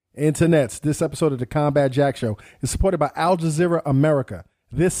Internets, this episode of the Combat Jack Show is supported by Al Jazeera America.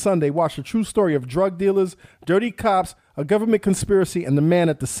 This Sunday, watch the true story of drug dealers, dirty cops, a government conspiracy, and the man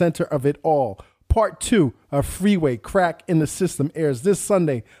at the center of it all. Part 2 of Freeway Crack in the System airs this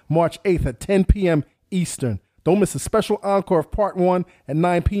Sunday, March 8th at 10 p.m. Eastern. Don't miss a special encore of Part 1 at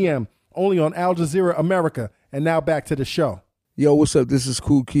 9 p.m. only on Al Jazeera America. And now back to the show. Yo, what's up? This is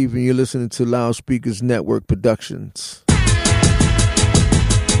Kool Keith, and you're listening to Loudspeakers Network Productions.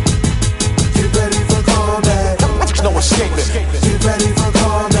 Get ready for combat. No escaping. Get ready for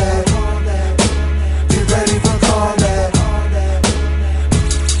combat. Get ready for combat.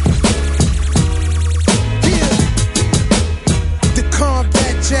 Yeah. The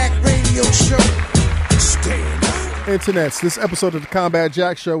Combat Jack Radio Show. Stand up. Internets, this episode of the Combat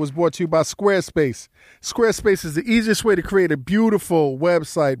Jack Show was brought to you by Squarespace. Squarespace is the easiest way to create a beautiful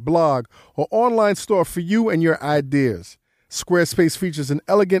website, blog, or online store for you and your ideas. Squarespace features an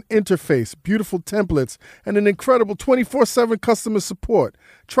elegant interface, beautiful templates, and an incredible 24/7 customer support.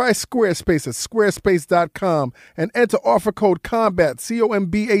 Try Squarespace at squarespace.com and enter offer code COMBAT,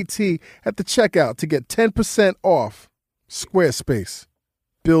 C-O-M-B-A-T, at the checkout to get 10% off. Squarespace.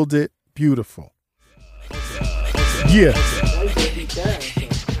 Build it beautiful. Yeah.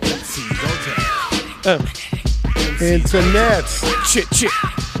 Internets. Chit.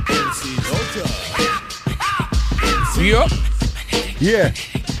 Yup. Yeah.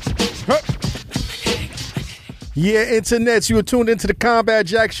 Huh. Yeah, internets. You were tuned into the Combat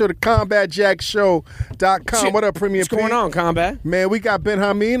Jack Show, the CombatJackShow.com. What up, Premium What's going on, Combat? Man, we got Ben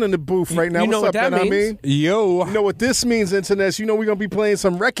Hameen in the booth right now. You know What's what up, that Ben means? Hameen? Yo. You know what this means, internets. You know we're going to be playing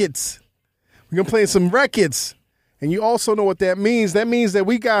some records. We're going to play some records. And you also know what that means. That means that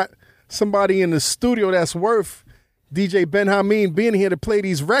we got somebody in the studio that's worth DJ Ben Hameen being here to play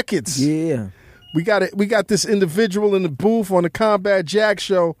these records. Yeah. We got it. We got this individual in the booth on the Combat Jack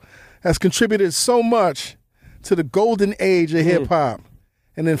Show has contributed so much to the golden age of hip hop,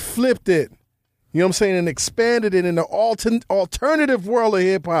 and then flipped it. You know what I'm saying? And expanded it in the alternative world of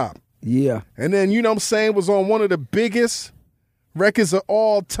hip hop. Yeah. And then, you know what I'm saying, was on one of the biggest records of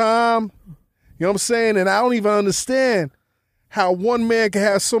all time. You know what I'm saying? And I don't even understand how one man can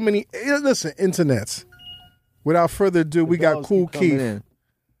have so many. Listen, internets. Without further ado, we got Kool Keith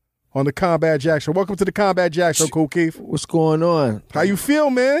on the Combat Jack Show. Welcome to the Combat Jack Show, Kool Keith. What's going on? How you feel,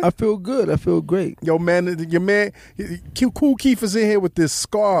 man? I feel good. I feel great. Yo, man, your man, Kool Keith is in here with this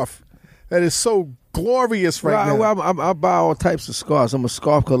scarf that is so glorious now. Well, I buy all types of scarves. I'm a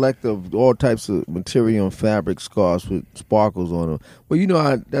scarf collector of all types of material and fabric scarves with sparkles on them. Well, you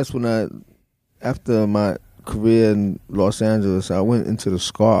know, after my career in Los Angeles, I went into the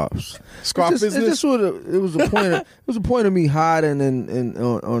scarves. Business? It was a point. It was a point of me hiding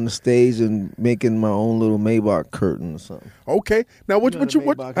on the stage and making my own little Maybach curtain or something. Okay, now what?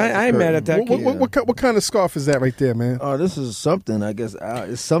 I ain't mad at that. What kind of scarf is that right there, man? Oh, this is something. I guess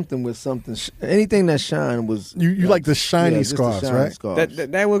it's something with something. Anything that shine was. You like the shiny scarves, the shiny right? Scarves.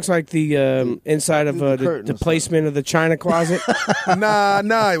 That looks like the inside of the placement of the china closet. Nah.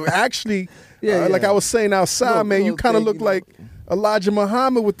 Actually. Yeah, like I was saying outside, man, you kind of look like Elijah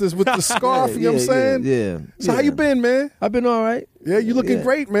Muhammad with the scarf. You know what I'm saying? Yeah. So how you been, man? I've been all right. Yeah, you looking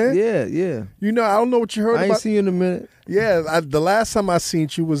great, man. Yeah. You know, I don't know what you heard I about. ain't seen you in a minute. Yeah, the last time I seen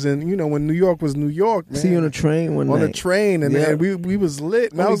you was in, when New York was New York, man. See you on a train one night. On a train, and man, we was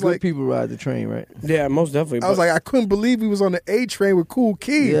lit. And I was like, people ride the train, right? Yeah, most definitely. I was like, I couldn't believe he was on the A train with Kool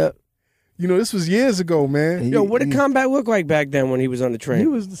Keith. Yeah. You know, this was years ago, man. Yo, what did Combat look like back then when he was on the train? He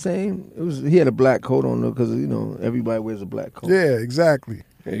was the same. He had a black coat on though, because everybody wears a black coat. Yeah, exactly.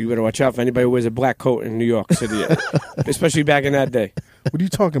 Yeah, you better watch out for anybody who wears a black coat in New York City, especially back in that day. What are you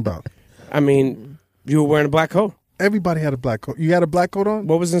talking about? I mean, you were wearing a black coat. Everybody had a black coat. You had a black coat on?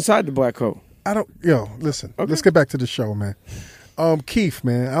 What was inside the black coat? Listen. Okay. Let's get back to the show, man. Keith,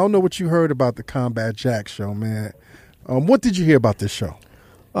 man, I don't know what you heard about the Combat Jack Show, man. What did you hear about this show?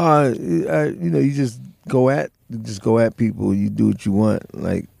 You just go at people. You do what you want.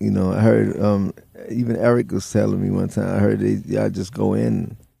 Like, I heard even Eric was telling me one time. I heard y'all just go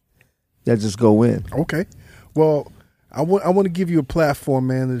in. Okay. Well, I want to give you a platform,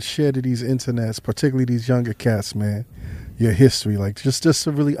 man, to share to these internets, particularly these younger cats, man, your history, like just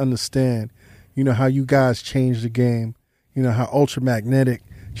to really understand, how you guys changed the game, how Ultramagnetic.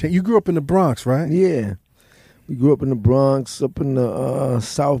 You grew up in the Bronx, right? Yeah. We grew up in the Bronx, up in the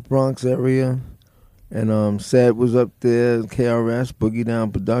South Bronx area, and Sad was up there, KRS, Boogie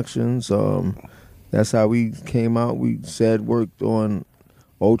Down Productions. That's how we came out. Sad worked on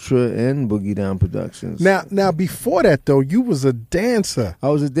Ultra and Boogie Down Productions. Now, before that though, you was a dancer. I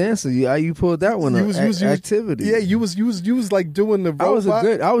was a dancer. Yeah, you pulled that one up. Activity. Yeah, you was like doing the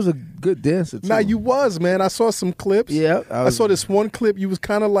robot. I was a good dancer too. Nah, you was, man. I saw some clips. Yeah, I saw this one clip. You was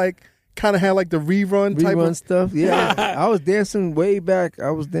kind of had like the rerun type of stuff. Yeah, I was dancing way back.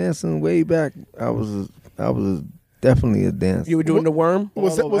 I was definitely a dancer. You were doing the worm? I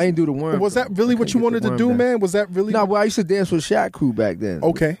didn't do the worm. Was that really what you wanted to do, down. man? Was that really? No, well, I used to dance with Shaq Crew back then.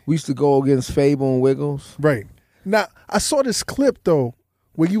 Okay. We used to go against Fable and Wiggles. Right. Now, I saw this clip, though,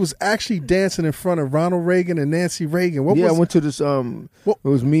 where you was actually dancing in front of Ronald Reagan and Nancy Reagan. I went to this, it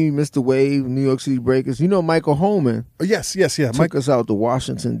was me, Mr. Wave, New York City Breakers. You know Michael Holman? Yes. Took us out to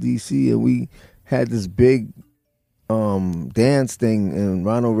Washington, D.C., and we had this big dance thing, and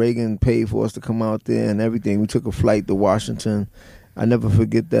Ronald Reagan paid for us to come out there and everything. We took a flight to Washington. I never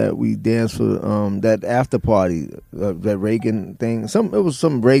forget that. We danced for that after party, that Reagan thing. It was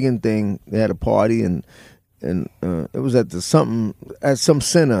some Reagan thing. They had a party, and it was at some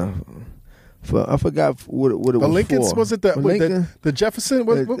center. I forgot what it was. The Lincoln's, for. was it the Jefferson?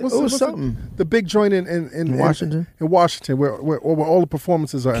 What was something. The big joint in Washington. In Washington, where all the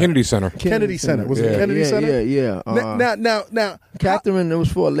performances are. Kennedy Center. Kennedy Center. Was it Kennedy Center? Yeah. Now, Catherine. It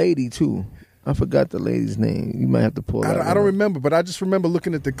was for a lady too. I forgot the lady's name. You might have to pull that. I don't remember, but I just remember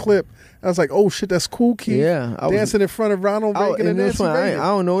looking at the clip. I was like, "Oh shit, that's Kool Keith." Yeah, dancing in front of Ronald Reagan and Nancy Reagan. I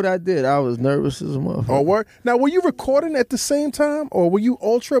don't know what I did. I was nervous as a motherfucker. Oh, word. Now, were you recording at the same time, or were you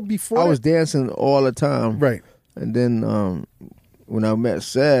ultra before? I was dancing all the time. Right. And then when I met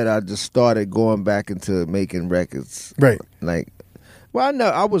Sad, I just started going back into making records. Right.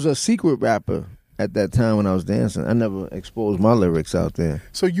 I was a secret rapper. At that time when I was dancing, I never exposed my lyrics out there.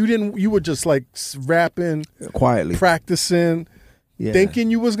 So you were just like rapping quietly, practicing,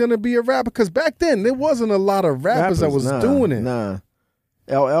 thinking you was gonna be a rapper. Because back then there wasn't a lot of rappers that was doing it. Nah,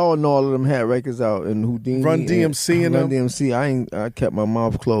 LL and all of them had records out, and Houdini, Run DMC, and Run DMC. I kept my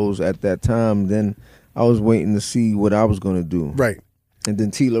mouth closed at that time. Then I was waiting to see what I was gonna do. Right. And then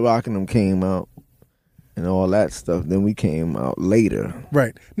Tila Rock and them came out. And all that stuff. Then we came out later.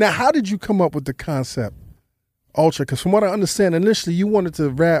 Right. Now, how did you come up with the concept, Ultra? Because from what I understand, initially you wanted to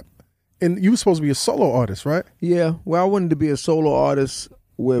rap, and you were supposed to be a solo artist, right? Yeah. Well, I wanted to be a solo artist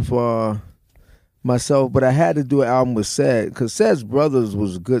with myself, but I had to do an album with Sad, because Sad's brothers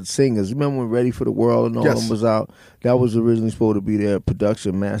was good singers. Remember when Ready for the World and all them was out? That was originally supposed to be their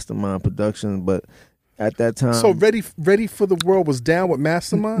production, Mastermind Production, but at that time, so Ready for the World was down with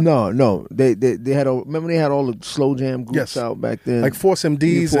Mastermind. No, they had remember they had all the slow jam groups out back then, like Force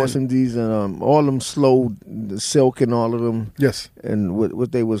MDs, and all them slow Silk and all of them. Yes, and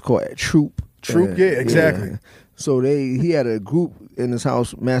what they was called Troop. Yeah, exactly. Yeah. So he had a group in his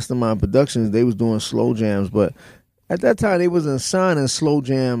house, Mastermind Productions. They was doing slow jams, but at that time they wasn't signing slow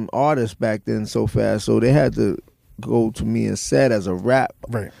jam artists back then so fast. So they had to go to me and Sad as a rap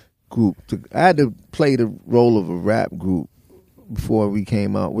group. I had to play the role of a rap group before we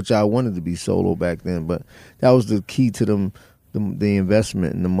came out, which I wanted to be solo back then, but that was the key to them. The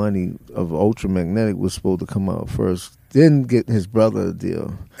investment and the money of Ultramagnetic was supposed to come out first, then get his brother a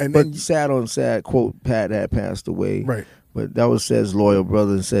deal. But Sad on Sad, quote, Pat had passed away. Right. But that was Sad's loyal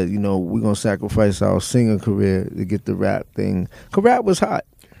brother and said, we're going to sacrifice our singer career to get the rap thing. Because rap was hot.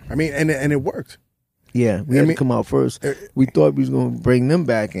 I mean, and it worked. Yeah, we had to come out first. We thought we was going to bring them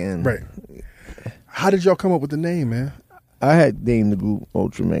back in. Right. How did y'all come up with the name, man? I had named the group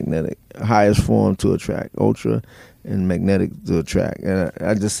Ultramagnetic, highest form to attract, Ultra and Magnetic to attract. And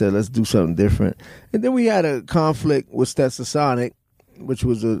I just said, let's do something different. And then we had a conflict with Stetsasonic, which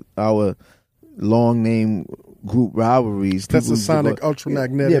was our long name group rivalries. Stetsasonic,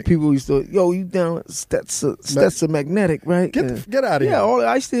 Ultramagnetic. Yeah, people used to, you down with Stetsasonic, right? Get out of here. Yeah,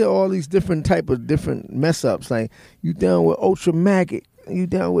 I used to hear all these different mess ups, like, you down with Ultramagnetic. You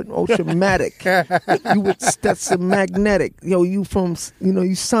down with Ultramatic. You with Stetson Magnetic. You from,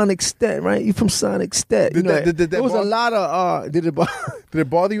 you Sonic Stet, right? You from Sonic Stet. There was a lot of, did it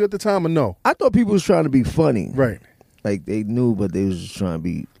bother you at the time or no? I thought people was trying to be funny. Right. Like they knew, but they was just trying to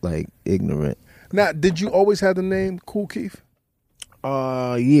be like ignorant. Now, did you always have the name Kool Keith?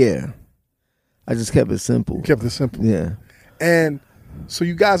 Yeah. I just kept it simple. You kept it simple. Yeah. And so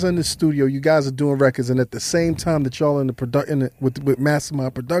you guys are in the studio, you guys are doing records, and at the same time that y'all in the with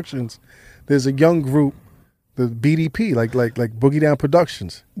Mastermind Productions, there's a young group, the BDP, like Boogie Down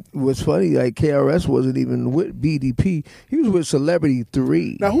Productions. What's funny, like KRS wasn't even with BDP. He was with Celebrity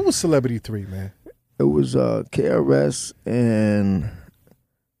 3. Now, who was Celebrity 3, man? It was KRS and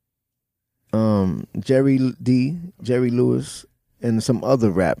Jerry Lewis and some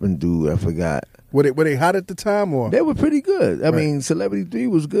other rapping dude. I forgot. Were they hot at the time or? They were pretty good. I mean, Celebrity 3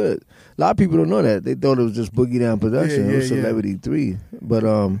 was good. A lot of people don't know that. They thought it was just Boogie Down Production. It was Celebrity 3. But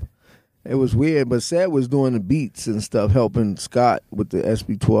it was weird. But Sad was doing the beats and stuff, helping Scott with the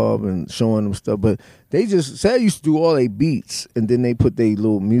SB12 and showing them stuff. But Sad used to do all their beats, and then they put their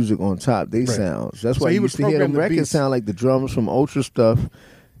little music on top, they sounds. That's why you used to hear them records sound like the drums from Ultra stuff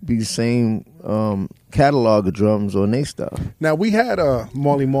be the same catalog of drums on their stuff. Now, we had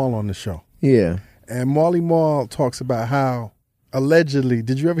Marley Marl on the show. Yeah. And Marley Marl talks about how, allegedly,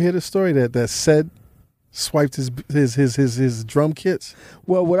 did you ever hear the story that Said swiped his drum kits?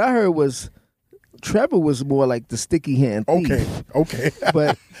 Well, what I heard was Trevor was more like the sticky hand thief. Okay.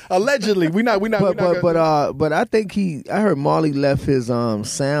 But allegedly, we not. But I think I heard Marley left his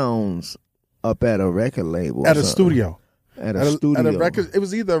sounds up at a record label, at a studio. At a studio. At a record. It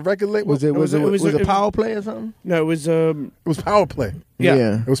was either a record label. Was it Power Play or something? No, it was. It was Power Play.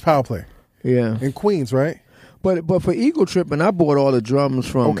 Yeah. It was Power Play. Yeah. In Queens, right? But for Ego Trippin', I bought all the drums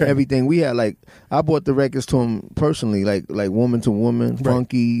from everything. We had I bought the records to him personally, like Woman to Woman, right.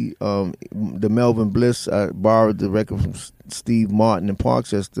 Funky, the Melvin Bliss. I borrowed the record from Steve Martin in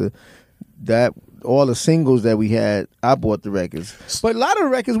Parkchester. All the singles that we had, I bought the records. But a lot of the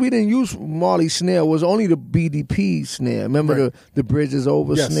records we didn't use Marley snare. It was only the BDP snare. Remember the Bridge is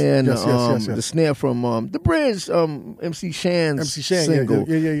Over snare and the snare from the Bridge MC Shan's single.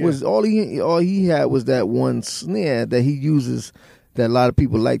 Yeah. Was all he had was that one snare that he uses that a lot of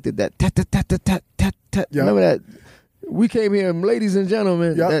people liked it. That tat tat tat tat tat tat tat. Remember that? We came here, ladies and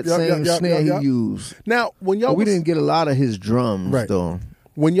gentlemen. That same snare he used. Now when we didn't get a lot of his drums though.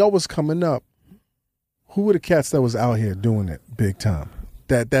 When y'all was coming up, who were the cats that was out here doing it big time?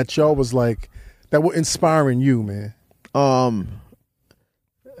 That y'all was like, that were inspiring you, man? I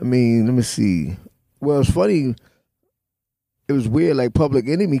mean, let me see. Well, it's funny. It was weird. Like Public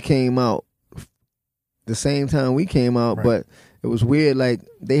Enemy came out the same time we came out, but it was weird. Like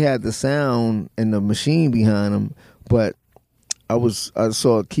they had the sound and the machine behind them, but I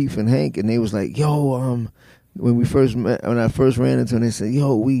saw Keith and Hank, and they was like, "Yo, when I first ran into them, they said,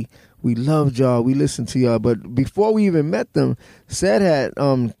 "Yo, we loved y'all. We listened to y'all." But before we even met them, Sad had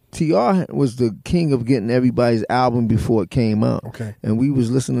TR was the king of getting everybody's album before it came out. Okay. And we was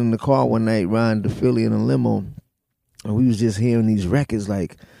listening in the car one night, riding to Philly in a limo, and we was just hearing these records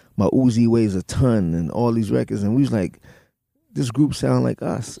like My Uzi Weighs a Ton and all these records, and we was like, this group sound like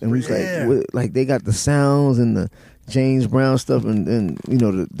us. And we was like they got the sounds and the James Brown stuff and you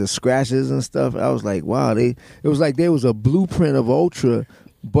know the scratches and stuff. I was like, wow, it was like there was a blueprint of Ultra,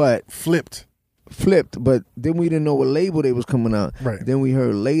 but flipped. But then we didn't know what label they was coming out. Right. Then we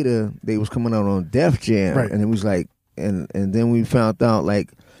heard later they was coming out on Def Jam, and it was like, and then we found out,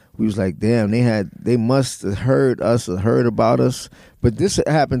 like, we was like, damn, they must have heard us or heard about us. But this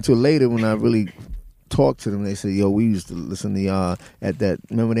happened till later when I really talked to them. They said, yo, we used to listen to y'all at that,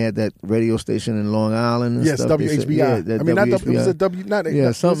 remember they had that radio station in Long Island and stuff? WHBI. Said, I mean, WHBI. it was a W, not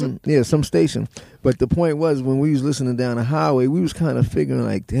a, some station. But the point was, when we was listening down the highway, we was kind of figuring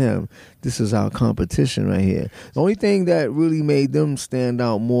like, damn, this is our competition right here. The only thing that really made them stand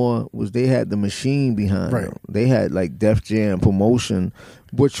out more was they had the machine behind them. They had like Def Jam promotion,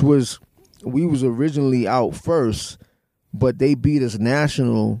 which was, we was originally out first, but they beat us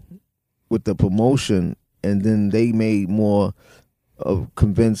national with the promotion, and then they made more of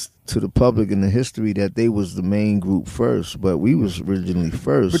convinced to the public in the history that they was the main group first, but we was originally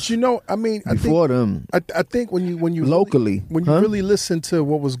first. But you know, I mean, I think when you locally really, you really listen to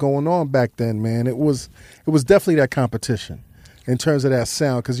what was going on back then, man, it was definitely that competition in terms of that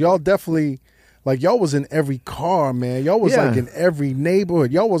sound, because y'all definitely, like, y'all was in every car, man. Y'all was like in every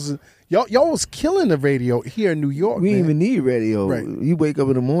neighborhood. Y'all was killing the radio here in New York. We didn't even need radio. Right. You wake up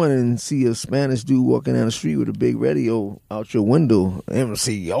in the morning and see a Spanish dude walking down the street with a big radio out your window.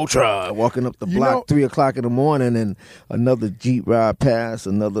 MC Ultra walking up the block 3 o'clock in the morning, and another Jeep ride past,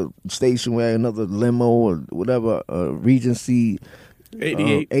 another station wagon, another limo or whatever, Regency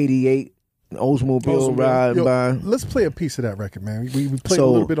 88. Oldsmobile riding by. Let's play a piece of that record, man. We played a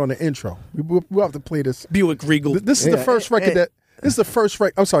little bit on the intro. We'll have to play this. Buick Regal. This is the first record This is the first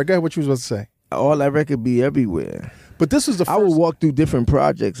record. I'm sorry, go ahead, what you was about to say. All that record be everywhere. But this was the first. I would walk through different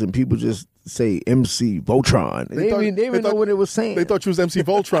projects and people just say MC Voltron. They didn't know what it was saying. They thought you was MC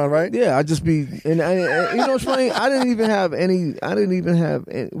Voltron, right? Yeah, I just be, and you know what's funny? We didn't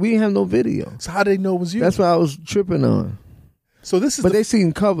have no video. So how did they know it was you? That's what I was tripping on. So this is, but they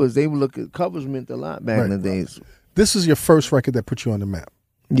seen covers. They would look at covers, meant a lot back in the days. This is your first record that put you on the map.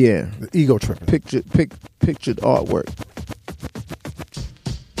 Yeah, the Ego Trippin'. Pictured artwork.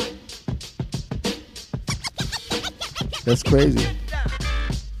 That's crazy.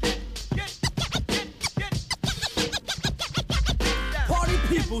 Party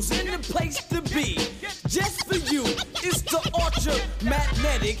people's in the place to be. Just for you, it's the Ultra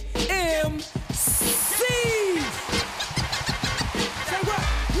Magnetic MC. Say what?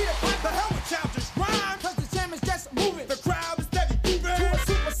 Yeah, what the hell with childish rhyme? Cause the jam is just moving. The crowd is steady moving. To a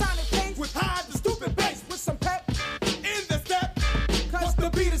supersonic pace. With high and stupid bass. With some pep in the step. Cause the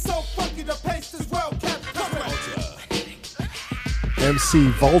beat is so funky, the pace is well kept. MC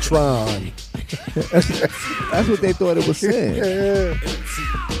Voltron. That's what they thought it was saying. Yeah.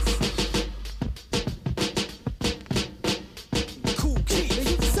 Kool Keith.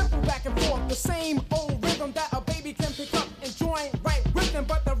 They use simple back and forth, the same old rhythm that a baby can pick up and join right with them.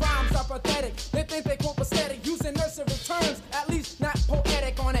 But the rhymes are pathetic. They think they quote aesthetic, using nursery terms, at least not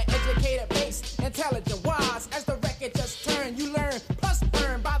poetic on an educated base. Intelligent, wise, as the record just turned. You learn, plus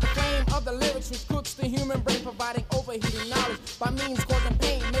earn by the flame of the lyrics, which cooks the human brain, providing overheating knowledge by means causing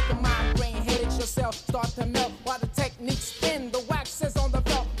pain, making migraine headaches yourself start to melt while the techniques spin. The wax is on the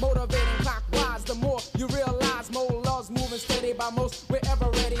belt, motivating clockwise. The more you realize, more love's moving steady by most. We're ever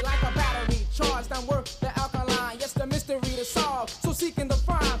ready, like a battery charged and work the alkaline. Yes, the mystery to solve. So seeking to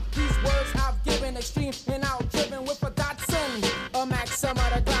find these words I've given, extreme and out driven with a Datsun, a maxima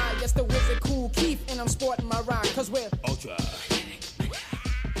to glide. Yes, the wizard Kool Keith, and I'm sporting my rhyme, cause we're ultra.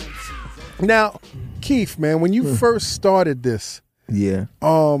 Now, Keith, man, when you first started this, Yeah.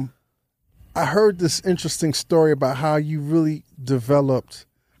 I heard this interesting story about how you really developed,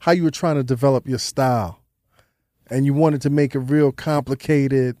 how you were trying to develop your style, and you wanted to make it real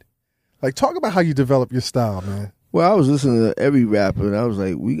complicated. Like, talk about how you develop your style, man. Well, I was listening to every rapper, and I was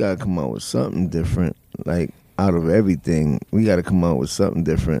like, we got to come out with something different. Like, out of everything, we got to come out with something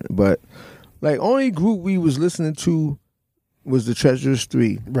different. But, like, only group we was listening to was the Treacherous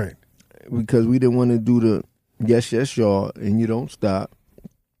 3. Right. Because we didn't want to do the Yes, Yes, Y'all, and You Don't Stop.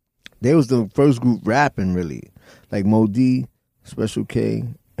 They was the first group rapping, really. Like Mo D, Special K,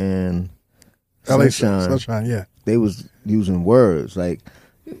 and LA Sunshine. Sunshine, yeah. They was using words. Like,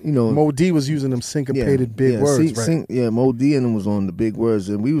 you know. Mo D was using them syncopated big words, right? Mo D and them was on the big words.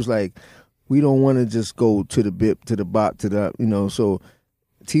 And we was like, we don't want to just go to the bip, to the bop, to the, you know. So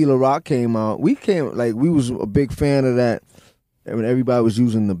Tila Rock came out. We was a big fan of that. I mean, everybody was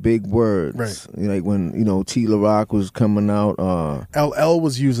using the big words. Right. Like when, you know, Tila Rock was coming out. LL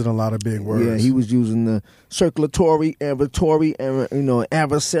was using a lot of big words. Yeah, he was using the circulatory, ambulatory, you know,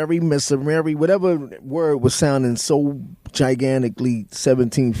 adversary, missionary, whatever word was sounding so gigantically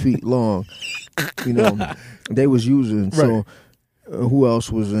 17 feet long, you know, they was using. Right. So who else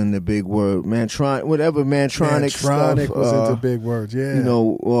was in the big word? Mantronic stuff. Was into big words, yeah. You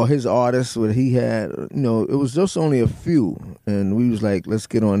know, or his artists, what he had, you know, it was just only a few. And we was like, let's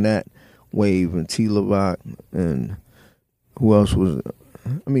get on that wave. And Tila Rock and who else was,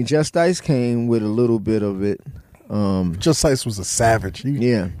 I mean, Just Ice came with a little bit of it. Just Ice was a savage.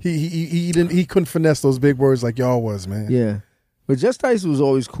 He couldn't finesse those big words like y'all was, man. Yeah. But Just Ice was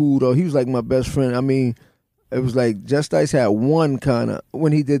always cool, though. He was like my best friend. I mean, it was like Just Ice had one kind of,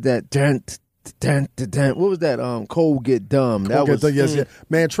 when he did that, what was that? Cold Get Dumb. Yes.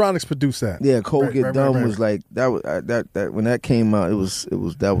 Mantronics produced that. Yeah, Cold Get Dumb was like that. Was that when that came out?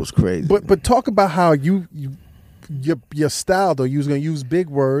 That was crazy. But talk about how your style though. You was gonna use big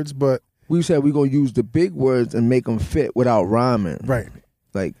words, but we said we gonna use the big words and make them fit without rhyming. Right.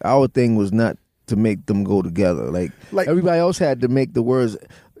 Like our thing was not to make them go together. Like everybody else had to make the words.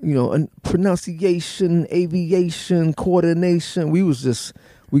 You know, pronunciation, aviation, coordination. We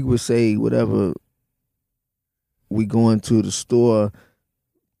would say whatever. We go into the store,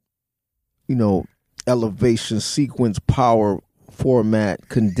 you know, elevation, sequence, power, format,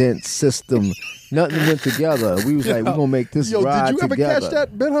 condensed system. Nothing went together. We was like, we're gonna make this ride did you ever together. catch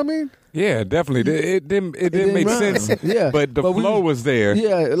that, Ben Hameen? Yeah, definitely. It didn't make sense. Yeah, but the flow was there.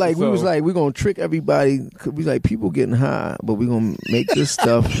 Yeah, like we was like, we're gonna trick everybody. We like people getting high, but we're gonna make this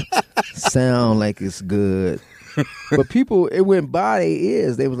stuff sound like it's good. But people, it went by their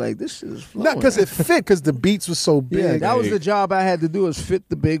ears. They was like, this shit is flowing. Not because it fit, because the beats were so big. Yeah, that was the job I had to do, is fit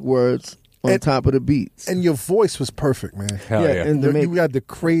the big words on top of the beats. And your voice was perfect, man. Hell yeah. And you had the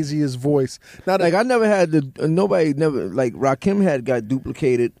craziest voice. Now, like I never had nobody never, like Rakim got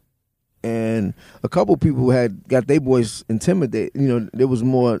duplicated, and a couple people got their voice intimidated. You know, there was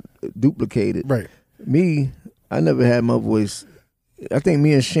more duplicated. Right. Me, I never had my voice. I think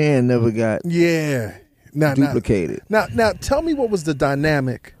me and Shan never got duplicated. Now, tell me what was the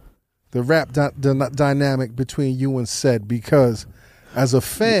dynamic, the rap dynamic between you and Sed, because as a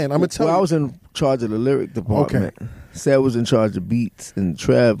fan, I'm gonna tell you. I was in charge of the lyric department. Okay. Sed was in charge of beats, and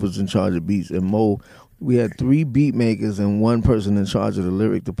Trav was in charge of beats, and Mo we had 3 beat makers and 1 person in charge of the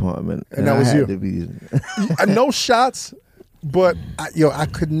lyric department, And that was I had you. to be. No shots, but I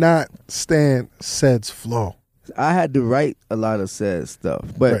could not stand Ced's flow. I had to write a lot of Ced stuff,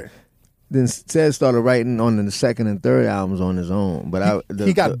 but Right. then Ced started writing on the second and third albums on his own. But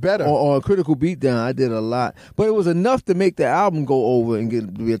He got better. On Critical Beatdown, I did a lot, but it was enough to make the album go over and get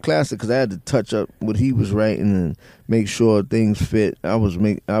to be a classic because I had to touch up what he was writing and make sure things fit. I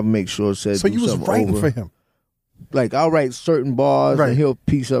make sure Ced. So do you was something writing over. for him. Like I'll write certain bars Right. and he'll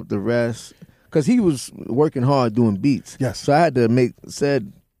piece up the rest because he was working hard doing beats. Yes. So I had to make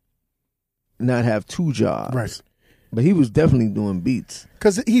Ced not have 2 jobs. Right. But he was definitely doing beats.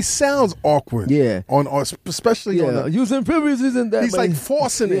 Because he sounds awkward. Yeah. On especially on Yeah, the, using privileges and that. he's but like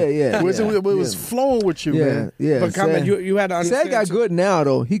forcing it. Yeah. It was flowing with you, Yeah, man. yeah. But comment, you had to understand. Ced got too. good now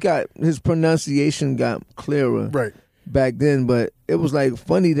though. He got his pronunciation got clearer Right. back then. But it was like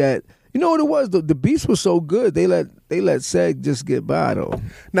funny that you know what it was. The beats were so good. They let Ced just get by though.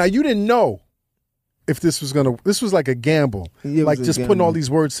 Now you didn't know if this was like a gamble. It Like was a just putting all gamble.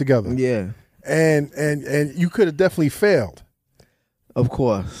 these words together. Yeah, And you could have definitely failed. of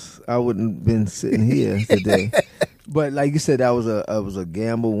course. I wouldn't have been sitting here today. But like you said, that was a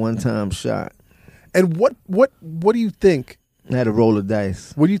gamble, one time shot. And what do you think? I had to roll the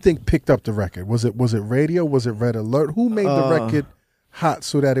dice. What do you think picked up the record? Was it radio? Was it Red Alert? Who made the record hot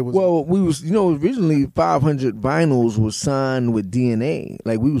so that it was? Well, we was originally 500 Vinyls was signed with DNA.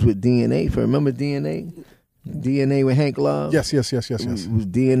 Like we was with DNA. Remember DNA? DNA with Hank Love. yes. It was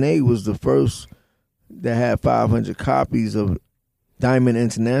DNA was the first that had 500 copies of Diamond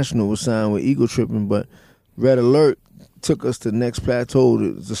International was signed with Ego Tripping, but Red Alert took us to the next plateau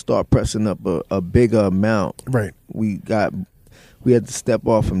to start pressing up a bigger amount. Right. We had to step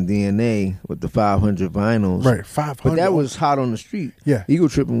off from DNA with the 500 vinyls. Right. 500. But that was hot on the street. Yeah. Ego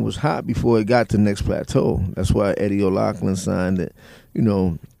Tripping was hot before it got to Next Plateau. That's why Eddie O'Loughlin signed it.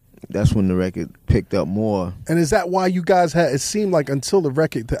 That's when the record picked up more. And is that why you guys had? It seemed like until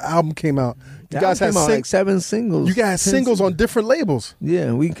the album came out, you guys had like 7 singles. You guys had 10 singles on different labels.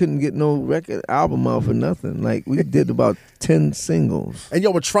 Yeah, we couldn't get no record album out for nothing. Like we did about 10 singles. And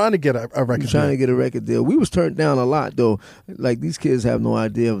y'all were trying to get a record Trying to deal. get a record deal. We was turned down a lot though. Like these kids have no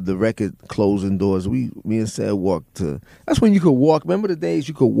idea of the record closing doors. Me and Ced walked to. That's when you could walk. Remember the days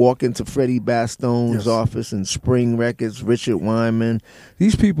you could walk into Freddie Bastone's Yes. office and Spring Records, Richard Wyman.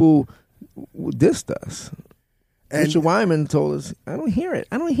 These people dissed us. And- Richard Wyman told us, "I don't hear it.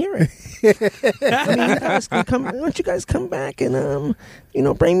 I mean, you guys can come. Why don't you guys come back and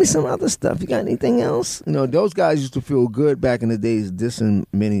bring me some other stuff? You got anything else? Those guys used to feel good back in the days dissing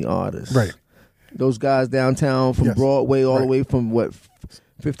many artists. Right. Those guys downtown from Yes. Broadway all the Right. way from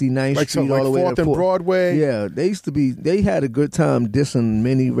 59th Like Street so, all the way 4th to and Broadway. Yeah, they had a good time dissing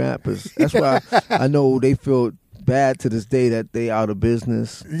many rappers. That's why I know they feel bad to this day that they out of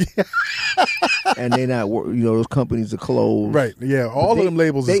business. And they not those companies are closed. Right. Yeah. All of them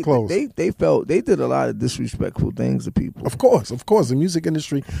labels is closed. They felt they did a lot of disrespectful things to people. Of course. The music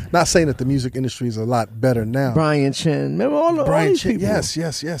industry. Not saying that the music industry is a lot better now. Brian Chen, remember all these Chen. people? Yes.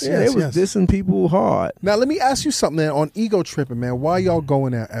 Yeah, they was dissing people hard. Now let me ask you something, man. On Ego Tripping, man. Why y'all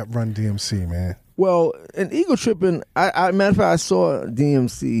going at Run DMC, man? Well, in Ego Tripping, I matter of fact, I saw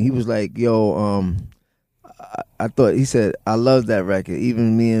DMC. He was like, "Yo, I thought," he said, "I love that record."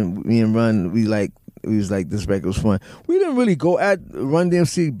 Even me and Run, we was like, this record was fun. We didn't really go at Run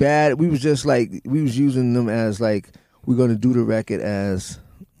DMC bad. We was just like, we was using them as like, we're gonna do the record as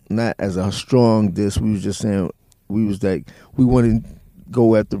not as a strong diss. We was just saying, we was like, we wanted to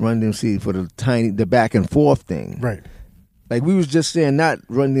go at the Run DMC for the back and forth thing. Right. Like we was just saying, not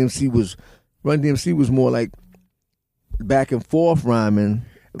Run DMC was more like back and forth rhyming.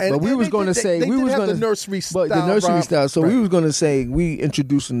 And- But we and was they going to did- say they we did was have going the nursery but the style nursery rhyme. style. So Right. we was going to say we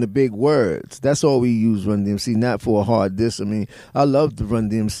introducing the big words. That's all we use Run DMC, not for a hard diss. I mean, I loved the Run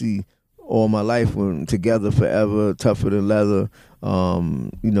DMC all my life. When Together Forever, Tougher Than Leather,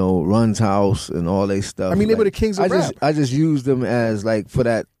 Run's House, and all they stuff. I mean, they were the kings of rap. I just used them as like for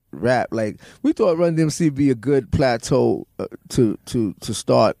that rap. Like we thought Run DMC be a good plateau to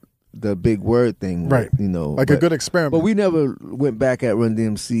start the big word thing, Right. Like a good experiment. But we never went back at Run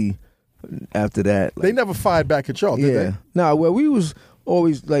DMC after that. They never fired back at y'all, did they? Nah, well, we was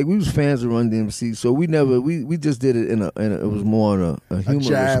always like we was fans of Run DMC, so we never we just did it in a it was more in a humorous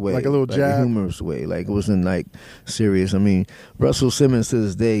jab, way, like a little jab. a humorous way. Like it wasn't like serious. I mean, Russell Simmons to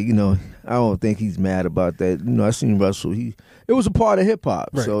this day, I don't think he's mad about that. I seen Russell. It was a part of hip hop,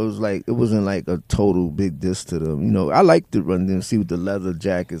 Right. so it was like it wasn't like a total big diss to them. I liked the Run DMC with the leather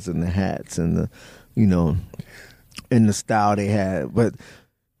jackets and the hats and the, and the style they had, but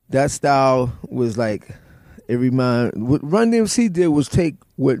that style was like, what Run DMC did was take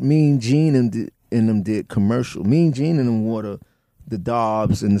what Mean Gene and them did commercial. Mean Gene and them wore the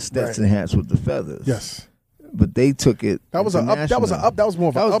Dobbs and the Stetson hats with the feathers. Yes. But they took it. That was more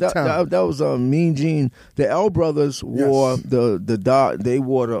of an uptown. That was Mean Gene. The L Brothers wore they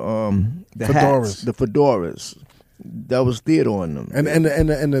wore the fedoras. hats, the fedoras. That was theater on them. And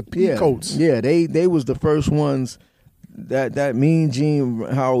the pea coats. Yeah, they was the first ones. That Mean Gene,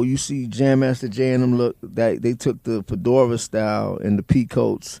 how you see Jam Master Jay and them look, that they took the fedora style and the pea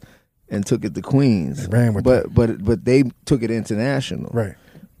coats and took it to Queens. They ran with but they took it international. Right.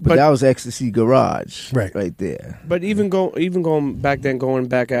 But that was Ecstasy Garage, right there. But even going back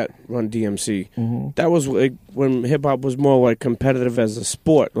at Run DMC, that was like when hip hop was more like competitive as a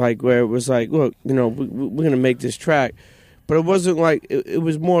sport, like where it was like, look, we're gonna make this track, but it wasn't like it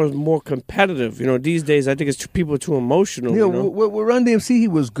was more competitive. These days I think people are too emotional. What Run DMC he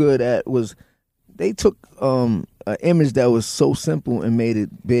was good at was they took an image that was so simple and made it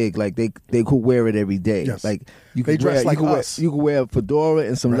big. Like they could wear it every day. Yes. Like you they could dress wear, like us. You could wear a fedora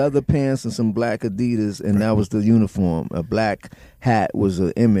and some leather pants and some black Adidas, and that was the uniform. A black hat was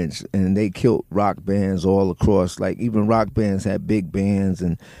an image, and they killed rock bands all across. Like even rock bands had big bands,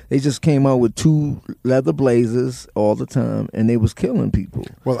 and they just came out with 2 leather blazers all the time, and they was killing people.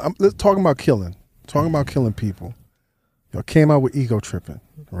 Well, let's talk about killing. Talking about killing people. Y'all came out with Ego Tripping,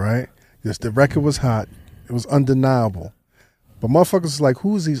 right? Yes, the record was hot. It was undeniable. But motherfuckers was like,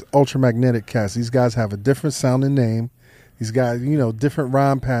 who's these ultramagnetic cats? These guys have a different sounding name. These guys, different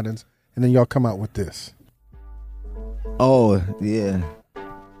rhyme patterns. And then y'all come out with this. Oh, yeah.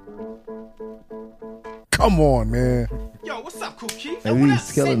 Come on, man. Yo, what's up, Kool Keith? And we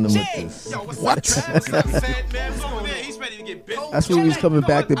was killing them with this. Yo, what's up, Trav? What's up, Sad Man? What's over there? He's ready to get busy. That's when we was coming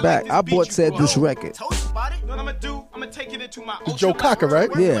back to back. I bought this record. Told you about it. You know what I'm gonna do? I'm gonna take it into my It's Joe Cocker, right?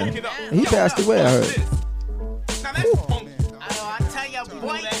 Yeah. And he passed away, I heard. Now that's funky. I tell you,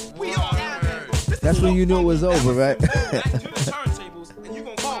 boy, we all down there. That's when you knew it was over, right? Back to the turntables, and you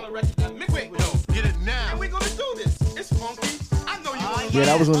gonna find a record that mix it with us. Get it now. And we gonna do this. It's funky. I know you gonna Yeah,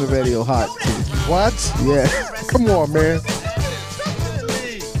 that was on the radio hot. What? Yeah. Come on, man.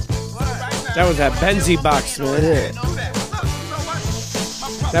 That was that Benzie box, man. Yeah.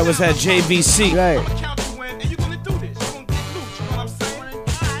 That was that JVC. Right.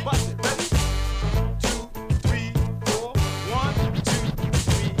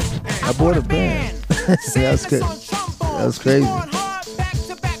 I bought a band. That's good. That was crazy.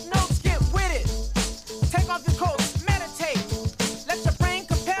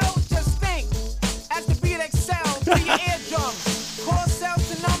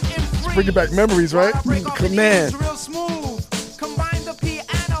 Bringing back memories, right? Man.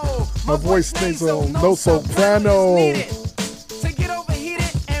 My voice stays on no soprano. To get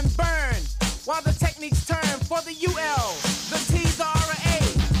overheated and burn while the techniques turn for the UL. The T's are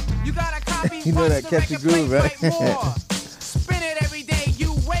A. You got a copy. You know that catchy groove, right? Spin it every day.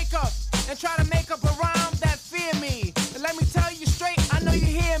 You wake up and try to make up a rhyme that fear me. And let me tell you straight, I know you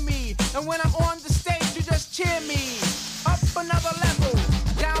hear me. And when I'm on the stage, you just cheer me. Up another level,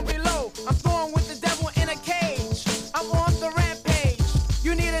 down below. I'm throwing with the devil in a cage. I'm on the rampage.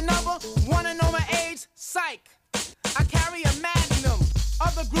 You need another? Wanna know my age? Psych. I carry a magnum.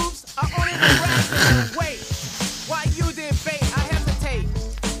 Other groups are only the rap. Wait, why you debate? I hesitate.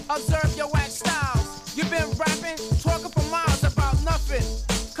 Observe your wax styles. You've been rapping, talking for miles about nothing.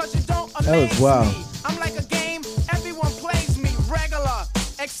 Cause you don't amaze was wild. me. I'm like a game, everyone plays me. Regular,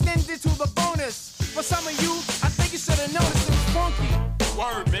 extended to the bonus. For some of you, I think you should have noticed it was funky.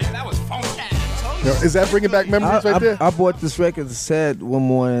 Word, man, that was funky. Yo, is that bringing back memories right there? I bought this record set one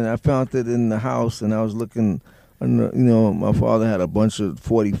morning. I found it in the house, and I was looking. My father had a bunch of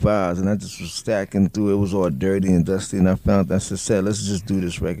 45s, and I just was stacking through. It was all dirty and dusty, and I said, let's just do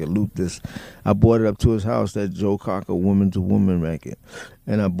this record, loop this. I brought it up to his house, that Joe Cocker Woman to Woman record.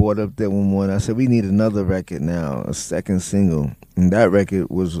 And I brought it up there one morning. I said, we need another record now, a second single. And that record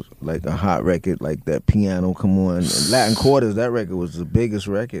was like a hot record, like that piano come on. Latin Quarters, that record was the biggest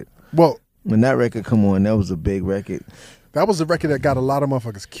record. Well, when that record come on, that was a big record. that was the record that got a lot of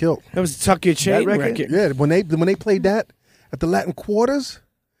motherfuckers killed. That was Tuck Your Chain record? record. Yeah, when they played that at the Latin Quarters,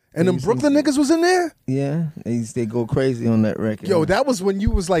 and them Brooklyn niggas was in there. Yeah, they go crazy on that record. Yo, that was when you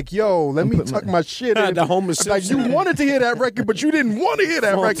was like, yo, let me tuck my shit in. The Homer Like, you wanted to hear that record, but you didn't want to hear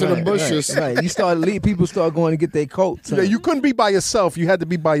that record. to the bushes. Right. You people start going to get their coats. Yeah, you couldn't be by yourself. You had to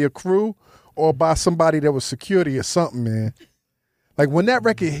be by your crew or by somebody that was security or something, man. Like, when that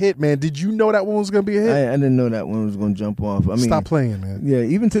record hit, man, did you know that one was going to be a hit? I didn't know that one was going to jump off. I mean, Stop playing, man. Yeah,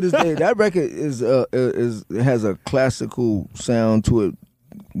 even to this day, that record has a classical sound to it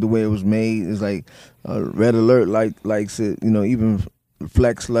the way it was made. It's like Red Alert likes it. You know, even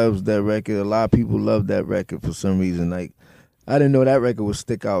Flex loves that record. A lot of people love that record for some reason. Like, I didn't know that record would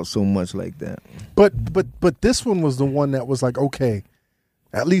stick out so much like that. But this one was the one that was like, okay,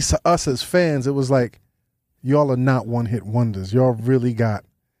 at least to us as fans, it was like, y'all are not one-hit wonders. Y'all really got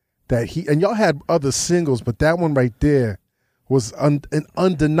that heat. And y'all had other singles, but that one right there was an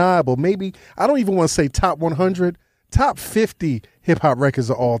undeniable. Maybe, I don't even want to say top 100, top 50 hip-hop records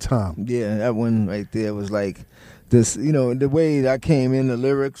of all time. Yeah, that one right there was like this, you know, the way that I came in, the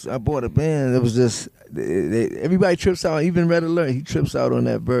lyrics, I bought a band, it was just, everybody trips out, even Red Alert, he trips out on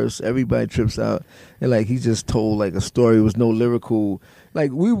that verse. Everybody trips out. And like, he just told like a story. It was no lyrical.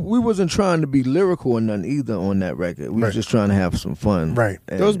 Like, we wasn't trying to be lyrical or nothing either on that record. We was just trying to have some fun. Right.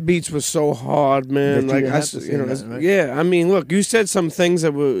 And those beats were so hard, man. Like, right? yeah, I mean, look, you said some things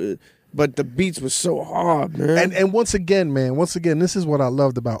that were, but the beats were so hard, man. And once again, this is what I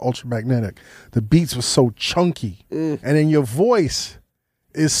loved about Ultramagnetic. The beats were so chunky. And then your voice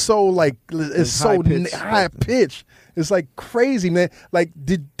is so like, it's so high pitched. It's like crazy, man. Like,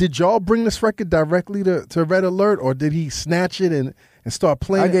 did y'all bring this record directly to Red Alert, or did he snatch it and start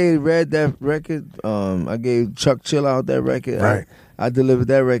playing? I gave Red that record. I gave Chuck Chill out that record. Right. I delivered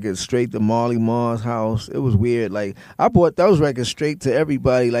that record straight to Marley Marl's house. It was weird. Like, I bought those records straight to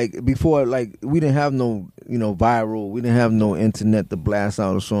everybody. Like, before, like, we didn't have no, you know, viral. We didn't have no internet to blast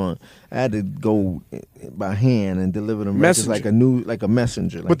out a song. I had to go by hand and deliver them records like a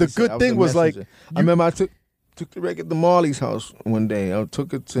messenger. Like but the good thing was like, I remember I took the record to Marley's house one day. I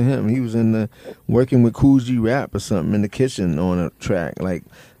took it to him. He was working with Kool G Rap or something in the kitchen on a track. Like,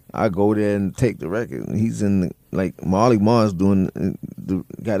 I go there and take the record. He's in Marley Marl's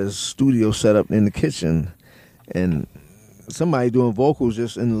got his studio set up in the kitchen, and somebody doing vocals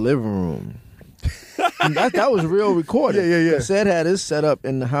just in the living room. And that was real recording. Yeah. Said had his set up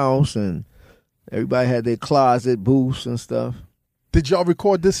in the house, and everybody had their closet booths and stuff. Did y'all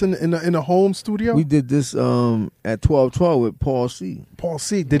record this in a home studio? We did this at 1212 with Paul C. Paul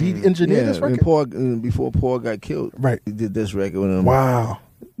C. Did he engineer this record? Before Paul got killed. Right. We did this record with him. Wow.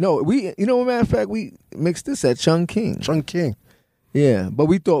 No, matter of fact, we mixed this at Chung King. Yeah, but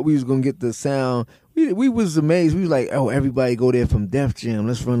we thought we was going to get the sound. We was amazed. We was like, oh, everybody go there from Def Jam.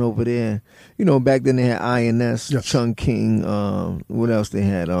 Let's run over there. You know, back then they had INS, yes. Chung King. What else they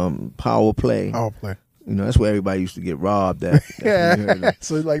had? Power Play. You know, that's where everybody used to get robbed at. Yeah.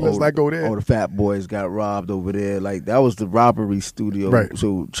 So, like, let's not go there. All the Fat Boys got robbed over there. Like, that was the robbery studio. Right.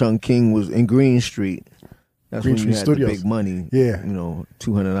 So, Chung King was in Green Street. That's Green when Street you had Studios. the big money. Yeah. You know,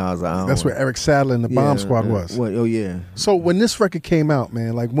 $200 an hour. That's where Eric Sadler and the Bomb Squad was. Oh, yeah. So, when this record came out,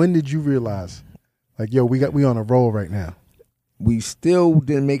 man, like, when did you realize, like, yo, we on a roll right now? We still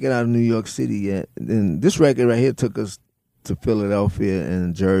didn't make it out of New York City yet. And this record right here took us to Philadelphia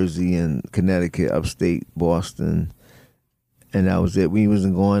and Jersey and Connecticut, upstate Boston, and that was it. We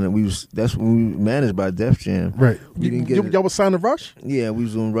wasn't going. That's when we managed by Def Jam. Right. We didn't get y'all was signed to Rush? Yeah, we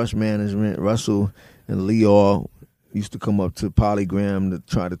was on Rush management. Russell and Leor used to come up to Polygram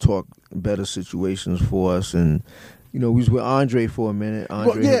to try to talk better situations for us, and you know, we was with Andre for a minute.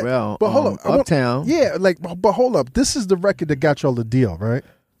 Andre Harrell, but hold up, Uptown. But hold up. This is the record that got y'all the deal, right?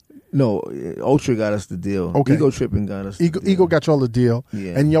 No, Ultra got us the deal. Okay. Ego Trippin' got us the deal. Ego got y'all the deal.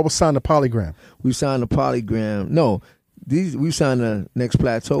 Yeah. And y'all was signed to Polygram. We signed to Polygram. No, we signed to Next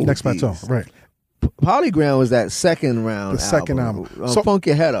Plateau. Next Plateau, right. Polygram was that second round The second album. So, Funk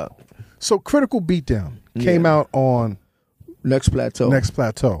Your Head Up. So Critical Beatdown came out on Next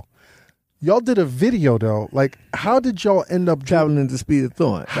Plateau. Y'all did a video, though. Like, how did y'all end up Traveling at the Speed of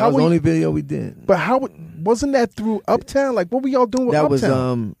Thought? That was the only video we did. But wasn't that through Uptown? Like, what were y'all doing with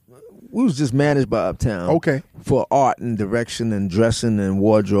Uptown? We was just managed by Uptown. Okay. For art and direction and dressing and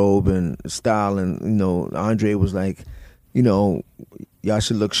wardrobe and style. And, you know, Andre was like, you know, y'all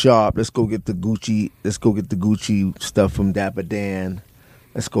should look sharp. Let's go get the Gucci stuff from Dapper Dan.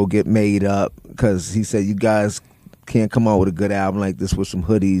 Let's go get made up. Because he said, you guys can't come out with a good album like this with some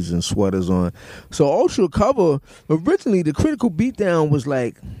hoodies and sweaters on. So Ultra cover, originally the Critical Beatdown was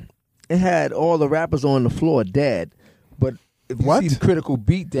like, it had all the rappers on the floor dead. But if you see the Critical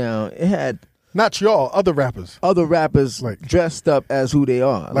Beatdown, it had not y'all, other rappers like dressed up as who they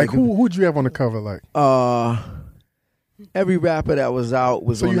are. Like who'd you have on the cover? Like every rapper that was out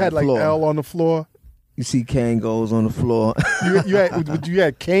was. So on you had that floor. like L on the floor. You see Kane goes on the floor. you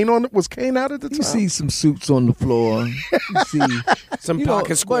had Kane on it? Was Kane out at the time? You see some suits on the floor. You see some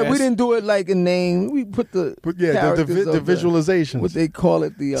pocket squares. But we didn't do it like a name. We put the visualizations. What they call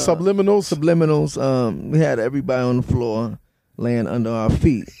it, the subliminals. We had everybody on the floor laying under our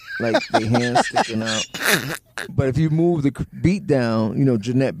feet, like their hands sticking out. But if you move the beat down, you know,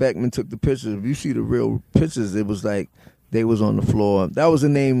 Jeanette Beckman took the pictures. If you see the real pictures, it was like they was on the floor. That was the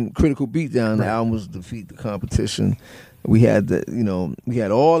name Critical Beatdown. The album was Defeat the Competition. We had we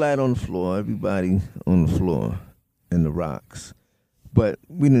had all that on the floor, everybody on the floor and the rocks. But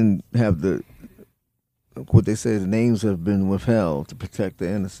we didn't have what they say, the names have been withheld to protect the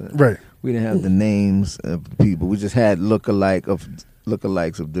innocent. Right. We didn't have the names of the people. We just had lookalikes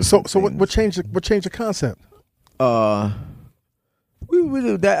of different So things. what changed the concept?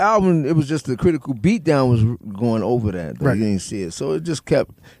 We that album, it was just the Critical Beatdown was going over that. Right. You didn't see it. So it just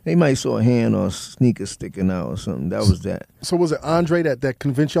kept, they might saw a hand or a sneaker sticking out or something. That was that. So was it Andre that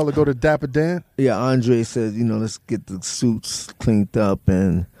convinced y'all to go to Dapper Dan? Yeah, Andre said, let's get the suits cleaned up,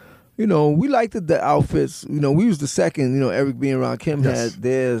 and we liked the outfits. We was the second. Eric B. and Rakim had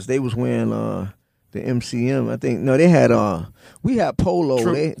theirs. They was wearing the MCM. I think they had we had Polo.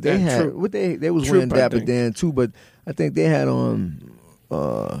 Troop. They had Troop. what they was Troop, wearing Dapper Dan too, but I think they had on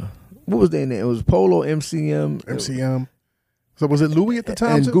what was their name? It was Polo, MCM. So was it Louis at the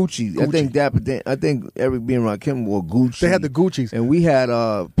time? And too? Gucci. I think Dapper Dan. I think Eric B. and Rakim wore Gucci. They had the Guccis, and we had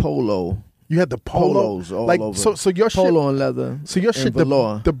Polo. You had the polos all over. So your shit, polo and leather. So your shit,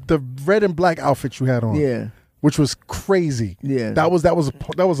 the red and black outfit you had on, yeah, which was crazy. Yeah, that was.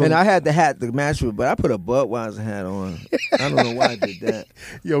 And I had the hat to match with it, but I put a Budweiser hat on. I don't know why I did that.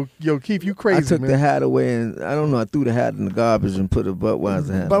 Yo, Keith, you crazy? I took man. the hat away, and I don't know. I threw the hat in the garbage and put a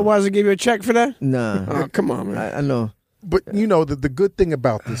Budweiser hat. Budweiser gave you a check for that? Nah. Oh, come on, man. I know. But the good thing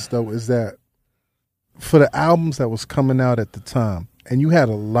about this though is that for the albums that was coming out at the time, and you had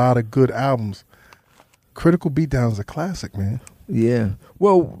a lot of good albums. Critical Beatdown is a classic, man. Yeah.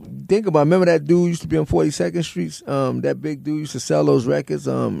 Well, think about it. Remember that dude used to be on 42nd Street? That big dude used to sell those records.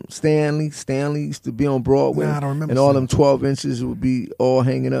 Stanley used to be on Broadway. Nah, I don't remember. And all them 12 inches would be all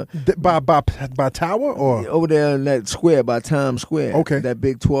hanging up. By Tower or over there in that square by Times Square. Okay. That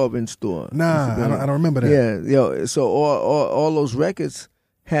big 12-inch store. Nah, I don't remember that. Yeah. So all those records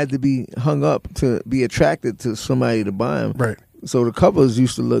had to be hung up to be attracted to somebody to buy them. Right. So the covers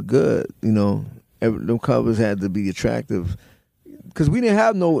used to look good. Them covers had to be attractive because we didn't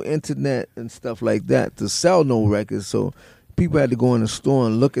have no internet and stuff like that to sell no records. So people had to go in the store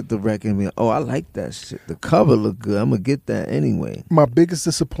and look at the record and be like, oh, I like that shit. The cover look good. I'm going to get that anyway. My biggest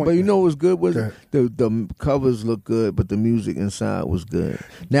disappointment. But you know what was good was the covers look good, but the music inside was good.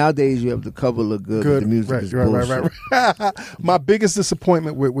 Nowadays you have the cover look good. But the music is bullshit. Right. My biggest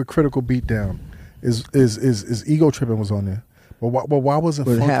disappointment with Critical Beatdown is Ego Trippin' was on there. Well, why wasn't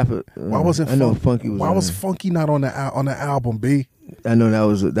Funky? Why wasn't I know Funky was. Why on was there. Funky not on the album? B. I know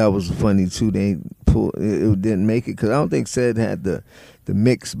that was funny too. They it didn't make it because I don't think Sid had the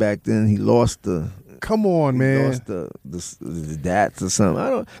mix back then. He lost the. Come on, man. Lost the dats or something.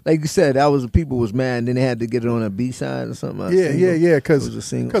 I don't like you said. People was mad. And then they had to get it on a B side or something. Yeah.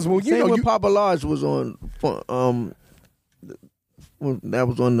 Because when Poppa Large was on, that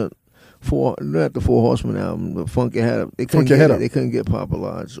was on the. Not the Four Horsemen album, the Funky Head Up. They couldn't get Poppa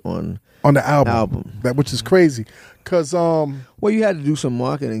Large on the album. That which is crazy, because well, you had to do some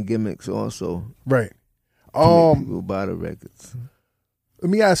marketing gimmicks also, right? To make people buy the records. Let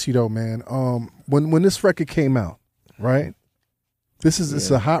me ask you though, man. When this record came out, right?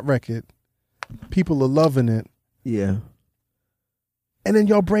 It's a hot record. People are loving it. Yeah. And then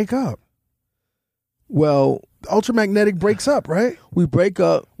y'all break up. Well, Ultramagnetic breaks up, right? We break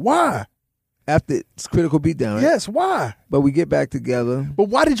up. Why? After it's Critical Beatdown, right? Yes, why? But we get back together. But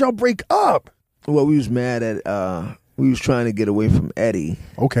why did y'all break up? Well, we was mad at we was trying to get away from Eddie.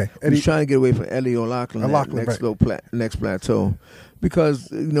 Okay. We was trying to get away from Eddie O'Loughlin next plateau. Because,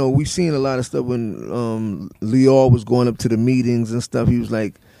 we seen a lot of stuff when Lior was going up to the meetings and stuff. He was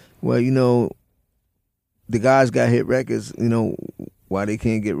like, well, the guys got hit records, why they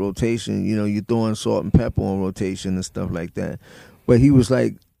can't get rotation. You're throwing Salt and Pepper on rotation and stuff like that. But he was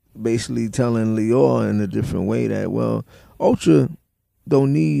like basically telling Lior in a different way that, well, Ultra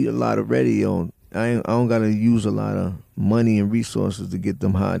don't need a lot of radio. I don't got to use a lot of money and resources to get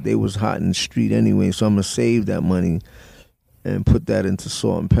them hot. They was hot in the street anyway, so I'm going to save that money and put that into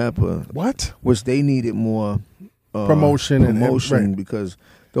Salt and Pepper. What? Which they needed more promotion because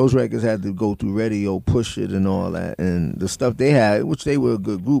those records had to go through radio, push it and all that. And the stuff they had, which they were a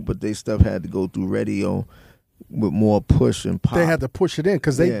good group, but they stuff had to go through radio with more push and pop. They had to push it in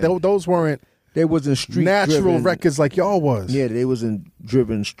because those weren't they wasn't street natural driven records like y'all was. Yeah, they wasn't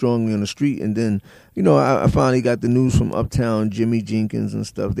driven strongly on the street. And then, I finally got the news from Uptown, Jimmy Jenkins and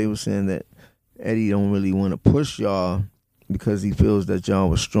stuff. They were saying that Eddie don't really want to push y'all because he feels that y'all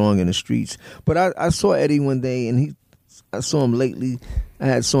was strong in the streets. But I saw Eddie one day and he saw him lately.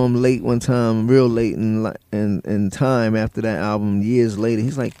 I saw him late one time, real late in time after that album. Years later,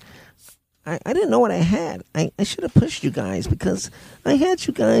 he's like, I didn't know what I had. I should have pushed you guys because I had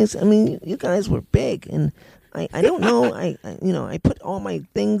you guys. I mean, you guys were big, and I don't know. I put all my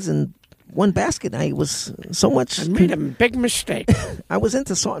things in one basket. I was so much. I made a big mistake. I was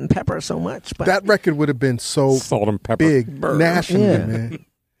into salt and pepper so much, but that record would have been so Salt and pepper. big nationally, Yeah. man.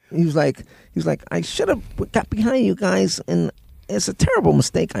 he was like, I should have got behind you guys, and it's a terrible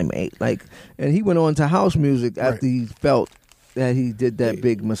mistake I made. Like, and he went on to house music after he felt that he did that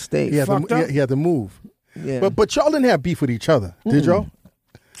big mistake. He had to move. Yeah. But y'all didn't have beef with each other, did y'all?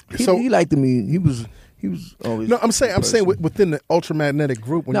 He liked me. He was always. No, I'm saying within the Ultramagnetic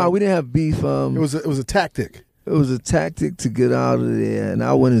group. No, we didn't have beef. It was a tactic. It was a tactic to get out of there, and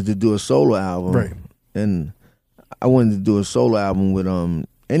I wanted to do a solo album. Right. And I wanted to do a solo album with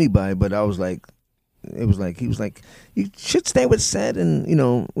anybody, but I was like, he was like, you should stay with Seth, and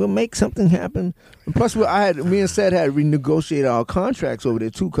we'll make something happen. And plus, me and Seth had renegotiated our contracts over there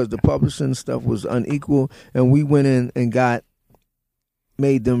too, because the publishing stuff was unequal, and we went in and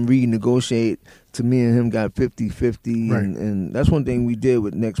made them renegotiate. To me and him got 50-50, Right. and that's one thing we did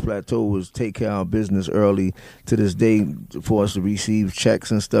with Next Plateau was take care of our business early to this day for us to receive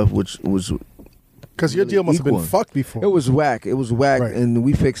checks and stuff, which was Because your deal must have been equal. fucked before. It was whack. Right. And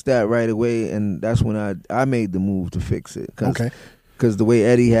we fixed that right away, and that's when I made the move to fix it. Okay. Because the way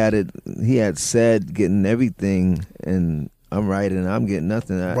Eddie had it, he had said getting everything, and I'm writing, I'm getting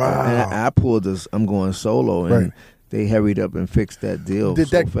nothing. Wow. I pulled this, I'm going solo, and Right. they hurried up and fixed that deal Did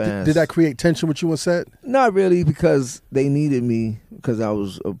so fast. Did that create tension with you and Seth? Not really, because they needed me, because I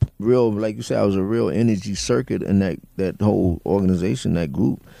was a real, like you said, I was a real energy circuit in that whole organization, that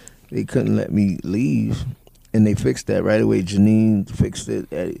group. They couldn't let me leave, and they fixed that right away. Janine fixed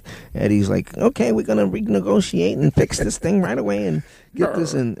it. Eddie's like, okay, we're going to renegotiate and fix this thing right away and get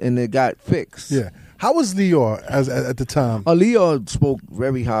this, and it got fixed. Yeah. How was Leor at the time? Leor spoke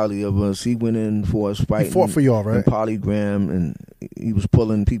very highly of us. He went in for us fighting. He fought for y'all, right? In Polygram, and he was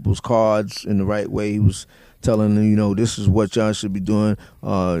pulling people's cards in the right way. He was telling them, this is what y'all should be doing.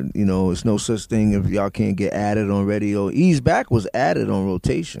 It's no such thing if y'all can't get added on radio. Ease Back was added on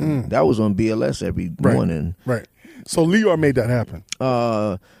rotation. That was on BLS every morning. Right. So Leor made that happen.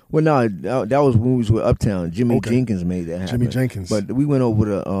 Well, no, that was when we was with Uptown. Jimmy Jenkins made that happen. Jimmy Jenkins. But we went over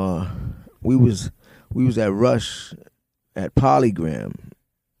to, we was at Rush at Polygram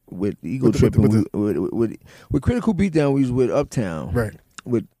with Ego Trip. With Critical Beatdown, we was with Uptown. Right.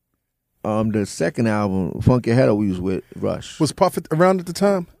 With the second album, Funky Header, we was with Rush. Was Puff around at the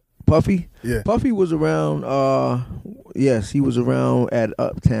time? Puffy? Yeah. Puffy was around, yes, he was around at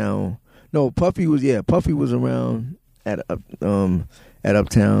Uptown. No, Puffy was around at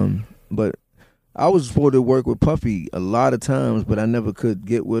Uptown, but I was supposed to work with Puffy a lot of times, but I never could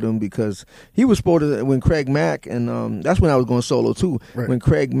get with him because he was supposed to, when Craig Mack, and that's when I was going solo too. Right. When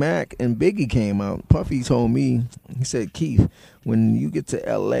Craig Mack and Biggie came out, Puffy told me, he said, Keith, when you get to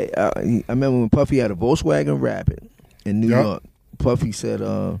L.A., I remember when Puffy had a Volkswagen Rapid in New York, Puffy said,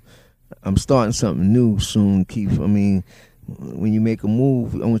 I'm starting something new soon, Keith. I mean, when you make a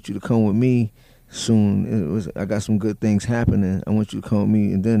move, I want you to come with me. Soon, I got some good things happening. I want you to come with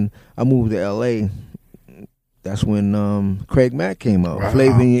me. And then I moved to L.A. That's when Craig Mack came out, Wow.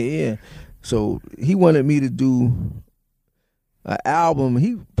 Flavor in Your Ear. So he wanted me to do an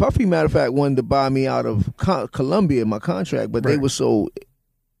album. Puffy, matter of fact, wanted to buy me out of Columbia, my contract, but Right.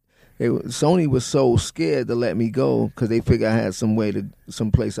 Sony was so scared to let me go because they figured I had some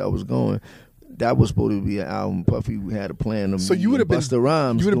place I was going. That was supposed to be an album. Puffy had a plan of So you would have been Busta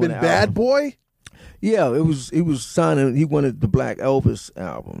Rhymes. You would have doing been an Bad album. Boy? Yeah, he was signing. He wanted the Black Elvis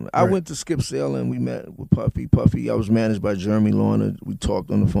album. I Right. went to Skip Saylor and we met with Puffy. I was managed by Jeremy Lorna. We talked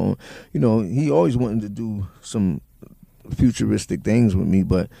on the phone. He always wanted to do some futuristic things with me,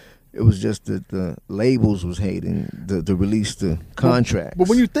 but it was just that the labels was hating to release the contracts. But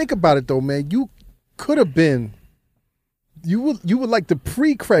when you think about it, though, man, you could have been. You were like the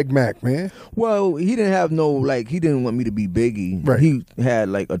pre-Craig Mack, man. Well, he didn't have he didn't want me to be Biggie. Right. He had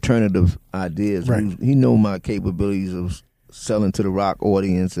alternative ideas. Right. He knew my capabilities of selling to the rock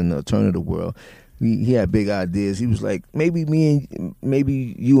audience and the alternative world. He had big ideas. He was like, maybe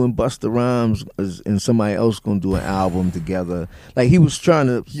you and Busta Rhymes and somebody else gonna do an album together. Like he was trying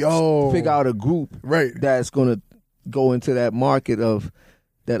to figure out a group that's gonna go into that market of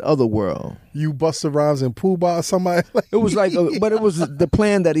that other world. You, Busta Rhymes, and Pooh Bah, somebody. It was like, but it was the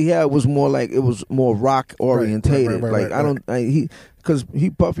plan that he had was more like it was more rock orientated. Because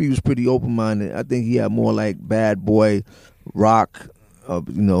Puffy was pretty open minded. I think he had more like bad boy rock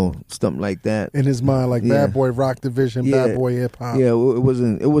something like that. In his mind, like Yeah. Bad Boy Rock Division, Bad Boy Hip Hop. Yeah, it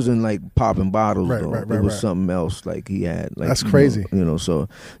wasn't like popping bottles Right, though. right, It was right. something else like he had. Like, That's crazy. So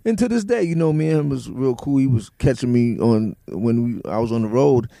and to this day, me and him was real cool. He was catching me when I was on the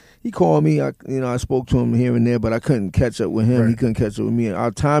road. He called me. I spoke to him here and there, but I couldn't catch up with him. Right. He couldn't catch up with me. Our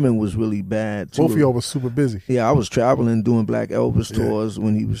timing was really bad. Both of y'all was super busy. Yeah, I was traveling doing Black Elvis tours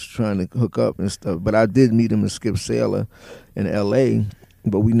when he was trying to hook up and stuff. But I did meet him and Skip Saylor in L.A.,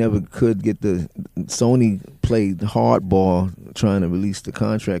 but we never could get Sony played hardball trying to release the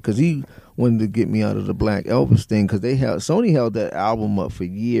contract because he wanted to get me out of the Black Elvis thing because Sony held that album up for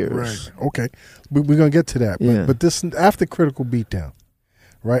years. Right. Okay. We're going to get to that. Yeah. But this, after Critical Beatdown,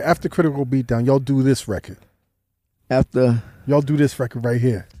 right? After Critical Beatdown, y'all do this record. Y'all do this record right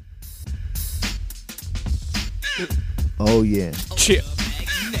here. Oh, yeah. Chip.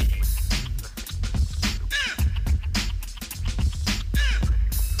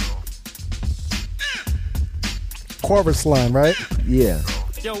 Chorus line, right? Yeah.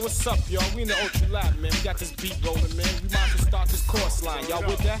 Yo, what's up, y'all? We in the Ultra Lab, man. We got this beat rolling, man. We might as well start this chorus line. Y'all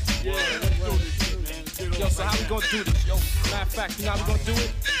with that? Yeah, let's do this shit, man. Yo, so how we gonna do this, yo? Matter of fact, you know how we gonna do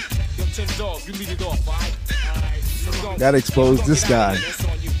it? Yo, Tim Dog, you lead it off, all right? So That exposed this guy. That's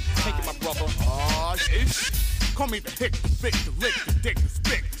on you. Take it, my brother. Call me the hick, the thick, the lick, the dick, the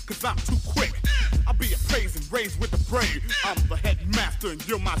stick, cause I'm too quick. I'll be appraised and raised with the brave. I'm the headmaster and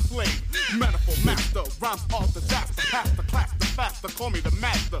you're my slave. Metaphor master, rhymes all disaster. Pass the class, the faster, call me the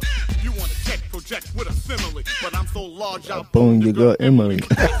master. You wanna check, project with a simile, but I'm so large I'll bone your girl Emily.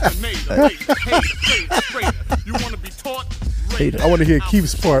 You wanna be taught? I want to hear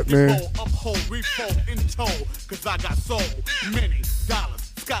Keith's part, man. Uphold, refold, in tow, cause I got so many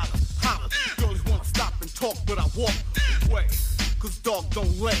dollars, scholars, hollers. Girls wanna stop and talk, but I walk away, cause dog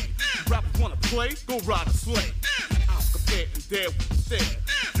don't lay. Rappers wanna play, go ride a sleigh. I'm compared and there with the stare.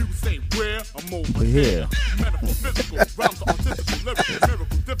 You say where, I'm over here. Metaphysical, rhymes are artistical, lyrical,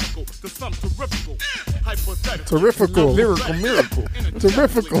 miracle, difficult, to some terrifical, hypothetical. Terrifical. Lyrical, miracle.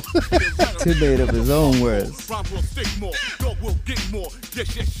 Terrifical. Tim made up his own words. Rhymes will stick more, dog will get more.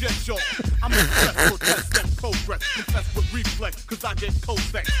 Yes, y'all. I'm impressed, protest and progress. Confess with reflex, cause I get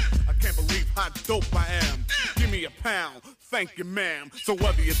co-sex. I can't believe how dope I am. Give me a pound, thank you, ma'am. So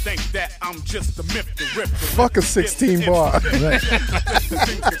whether you think that I'm just a myth, the rip, Fuck a 16 bar.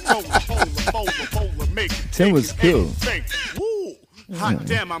 Tim was cool. Woo! Hot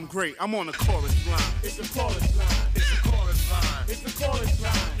damn, I'm great. I'm on the chorus line. It's the chorus line. It's the chorus line. It's the chorus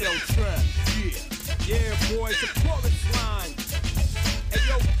line. Yo, trap. Yeah. Yeah, boy, it's the chorus line. Hey,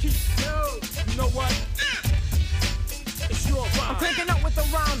 yo, Keith. Yo, you know what? It's your rhyme. I'm cranking up with the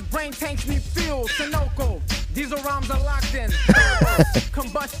rhymes, brain tanks need fuel, Sunoco. Diesel rhymes are locked in.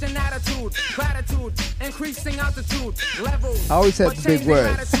 Combustion attitude, gratitude, increasing altitude, levels. I always have but the big changing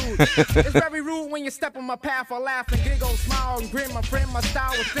words. attitude. It's very rude when you step on my path. I laugh and giggle, smile and grin. My friend, my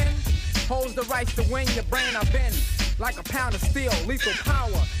style is thin. Holds the rights to win your brain. I've been like a pound of steel, lethal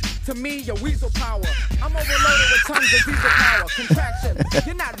power. To me, your weasel power. I'm overloaded with tons of diesel power. Contraction,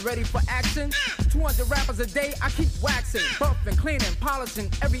 you're not ready for action. 200 rappers a day, I keep waxing, buffing, cleaning,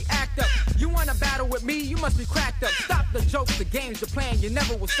 polishing every act up. You wanna battle with me, you must be cracked up. Stop the jokes, the games you're playing. You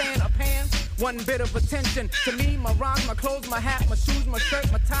never will stand a pan. One bit of attention to me, my rhymes, my clothes, my hat, my shoes, my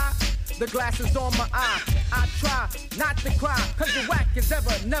shirt, my tie. The glasses on my eye. I try not to cry, cause the whack is ever,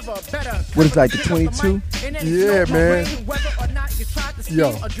 never better. What is like the 22? Yeah, man. Whether or not you try to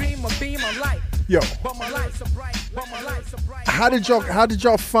Yo. scheme a dream or beam a light. Yo, But my lights are bright, but my lights are bright. how did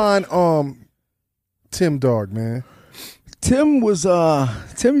y'all find Tim Dog, man? Tim used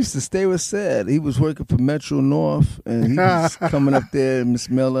to stay with Sad. He was working for Metro North, and he was coming up there, Miss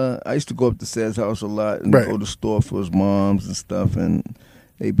Miller. I used to go up to Sad's house a lot and Right. go to the store for his moms and stuff, and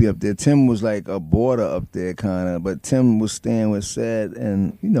they'd be up there. Tim was like a boarder up there, kind of, but Tim was staying with Sad,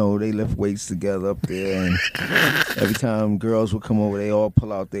 and, they lift weights together up there, and every time girls would come over, they all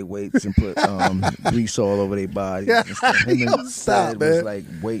pull out their weights and put grease all over their bodies. Yeah. And stuff. Him Yo, and stop, Sad was man. like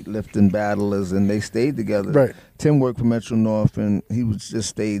weightlifting battlers, and they stayed together. Right. Tim worked for Metro North, and he was just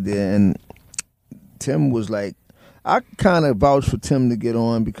stayed there, and Tim was like, I kind of vouched for Tim to get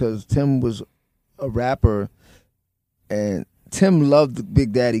on because Tim was a rapper, and Tim loved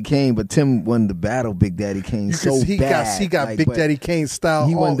Big Daddy Kane, but Tim wanted to battle Big Daddy Kane so he bad. got like, Big but Daddy Kane style.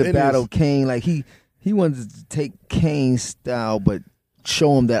 He wanted all to in battle his- Kane. Like he wanted to take Kane's style, but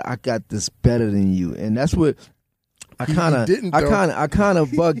show him that I got this better than you. And that's what I He kind didn't, though.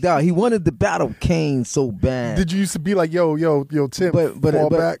 of bugged out. He wanted to battle Kane so bad. Did you used to be like, yo, Tim, fall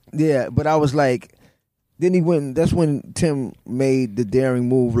back? Yeah, but I was like, Then he went. That's when Tim made the daring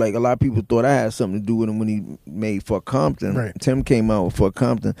move. Like a lot of people thought I had something to do with him when he made Fuck Compton. Right. Tim came out with Fuck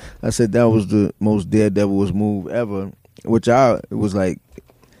Compton. I said that was the most daredevilest move ever. Which it was like.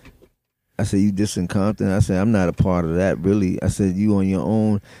 I said, you dissing Compton? I said, I'm not a part of that, really. I said, you on your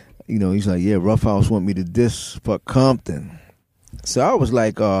own. You know, he's like, yeah, Rough House want me to diss Fuck Compton. So I was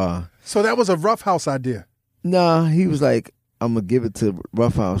like, So that was a Rough House idea. Nah, he was like, I'm gonna give it to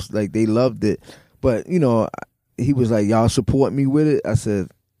Rough House. Like they loved it. But, you know, he was like, y'all support me with it? I said,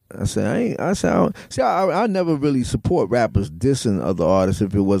 I never really support rappers dissing other artists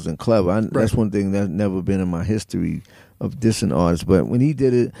if it wasn't clever. That's one thing that's never been in my history of dissing artists. But when he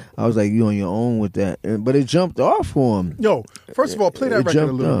did it, I was like, you on your own with that. But it jumped off for him. Yo, first of all, play that record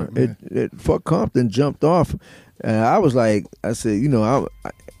a little bit. Fuck Compton jumped off. And I was like, I said, you know,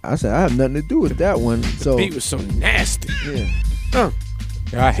 I said, I have nothing to do with that one. So Beat was so nasty. Yeah.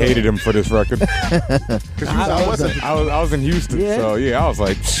 I hated him for this record. I was in Houston, so I was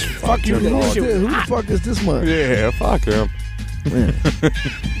like, fuck you. Who the fuck is this one? Yeah, fuck him.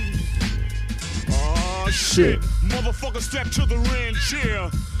 Oh, shit. Motherfucker, step to the ring chair.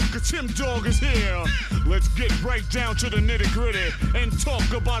 Cause Tim Dog is here. Let's get right down to the nitty gritty and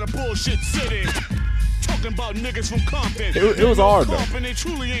talk about a bullshit city. Talking about niggas from Compton. It was hard though. Compton, they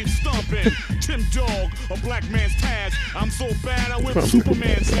truly ain't stomping. Tim Dog, a black man's tag. I'm so bad I whip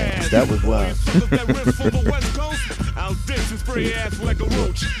Superman's ass. That was wild. That rip from the West Coast, I'll diss and spray your ass like a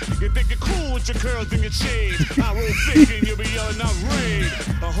roach. You think you're cool with your curls and your shades. I roll thick and you'll be yelling out raid.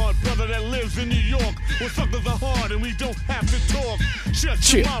 A hard brother that lives in New York, where suckers are hard and we don't have to talk.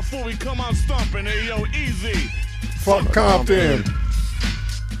 Shut your mouth before we come out stomping. Hey yo, easy. Fuck Compton.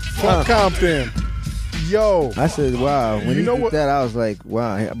 Fuck Compton. Yo, I said, wow. When he did that, I was like,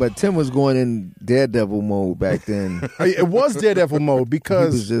 wow. But Tim was going in Daredevil mode back then. It was Daredevil mode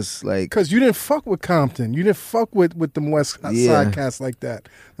because he was just like, because you didn't fuck with Compton, you didn't fuck with them West Side cats like that.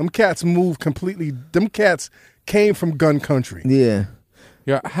 Them cats moved completely. Them cats came from gun country. Yeah.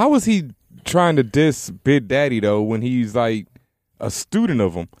 How was he trying to diss Big Daddy though when he's like a student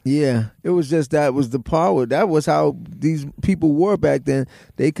of him? Yeah, it was just that was the power. That was how these people were back then.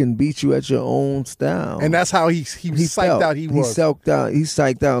 They can beat you at your own style, and that's how he psyched out. He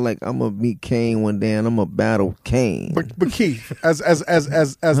psyched out like I'm gonna meet Kane one day and I'm gonna battle Kane. But Keith, as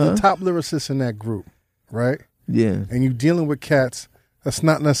the top lyricist in that group, right? Yeah, and you dealing with cats that's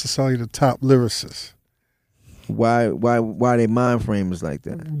not necessarily the top lyricist. Why they mind frame is like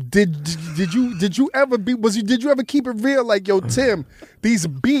that? Did you ever keep it real? Like, yo, Tim, these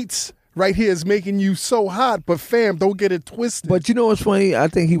beats right here is making you so hot, but fam, don't get it twisted. But you know what's funny? I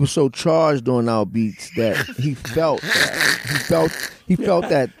think he was so charged on our beats that he felt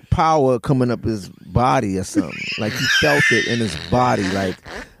that power coming up his body or something. Like he felt it in his body. Like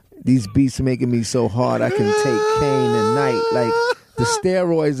these beats are making me so hard I can take Kane at night. Like the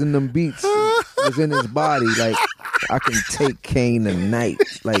steroids in them beats was in his body. Like I can take Kane tonight.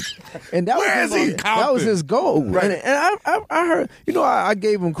 Like, and that was his goal. Right. And I heard, you know, I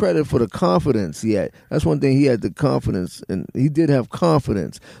gave him credit for the confidence he had. That's one thing, he had the confidence, and he did have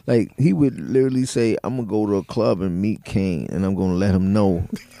confidence. Like he would literally say, "I'm gonna go to a club and meet Kane, and I'm gonna let him know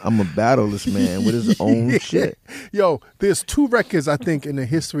I'm gonna battle this man with his own shit." Yo, there's 2 records I think in the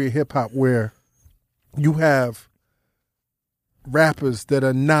history of hip hop where you have rappers that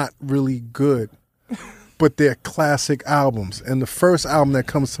are not really good, but they're classic albums. And the first album that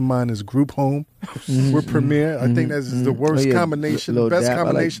comes to mind is Group Home with Premier. I think that's the worst combination, the best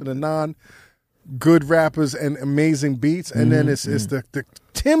combination of non-good rappers and amazing beats. And then it's the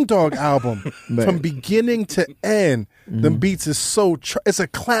Tim Dog album from beginning to end. Them beats is so it's a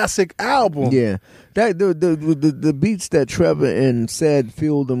classic album. Yeah, that the beats that Trevor and Sad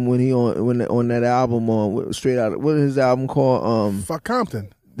fueled him when he on that album on Straight Out. What is his album called? Fuck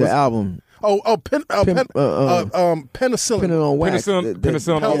Compton. The album. Penicillin on wax.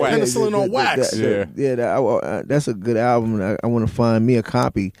 Penicillin on wax. That's a good album. I want to find me a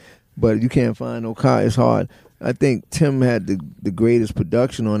copy, but you can't find no copy. It's hard. I think Tim had the greatest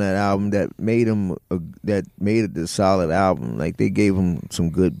production on that album that made it the solid album. Like they gave him some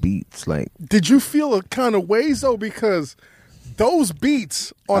good beats. Like, did you feel a kind of ways though because those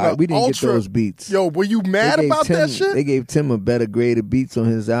beats on we didn't Ultra, get those beats. Yo, were you mad about that shit? They gave Tim a better grade of beats on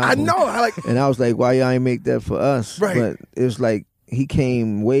his album. I know. And I was like, why y'all ain't make that for us? Right. But it was like he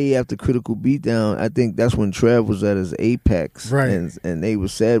came way after Critical Beatdown. I think that's when Trev was at his apex. Right. And they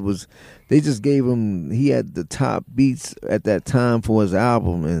they just gave him, he had the top beats at that time for his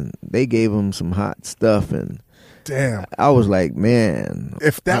album, and they gave him some hot stuff. And damn, I was like, man,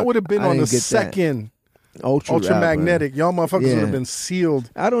 if that would have been on the second Ultramagnetic. Y'all motherfuckers would have been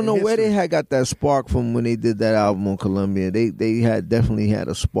sealed. I don't know in where they history. had got that spark from when they did that album on Columbia. They had definitely had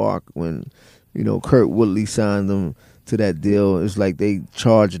a spark when, Kurt Woodley signed them to that deal. It's like they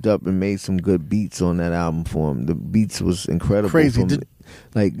charged up and made some good beats on that album for him. The beats was incredible. Crazy.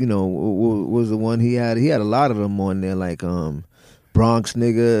 What was the one he had? He had a lot of them on there, like Bronx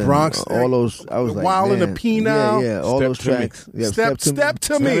nigga, all those. I was like, Wild man, and the Penal, yeah, all those tracks. Yeah, Step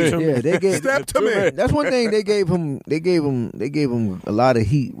to me. Yeah, they gave Step to me. That's one thing they gave him. They gave him a lot of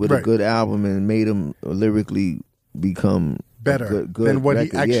heat with a good album and made him lyrically become better good than what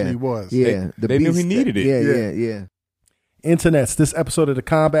record. he actually was. Yeah, they knew he needed it. Yeah. Internets. This episode of the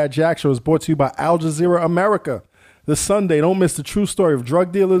Combat Jack Show is brought to you by Al Jazeera America. This Sunday, don't miss the true story of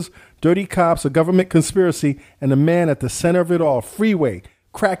drug dealers, dirty cops, a government conspiracy, and the man at the center of it all, Freeway.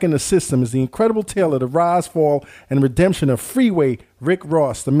 Cracking the System is the incredible tale of the rise, fall, and redemption of Freeway Rick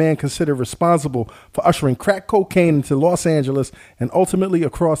Ross, the man considered responsible for ushering crack cocaine into Los Angeles and ultimately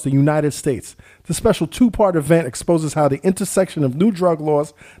across the United States. The special two-part event exposes how the intersection of new drug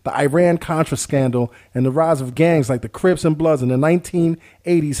laws, the Iran-Contra scandal, and the rise of gangs like the Crips and Bloods in the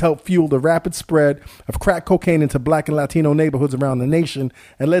 1980s helped fuel the rapid spread of crack cocaine into black and Latino neighborhoods around the nation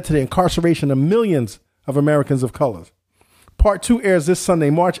and led to the incarceration of millions of Americans of color. Part 2 airs this Sunday,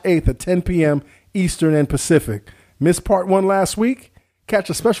 March 8th at 10 p.m. Eastern and Pacific. Missed Part 1 last week? Catch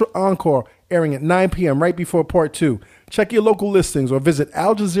a special encore airing at 9 p.m. right before Part 2. Check your local listings or visit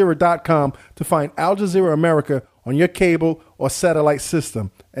aljazeera.com to find Al Jazeera America on your cable or satellite system.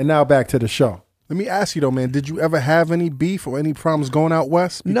 And now back to the show. Let me ask you though, man, did you ever have any beef or any problems going out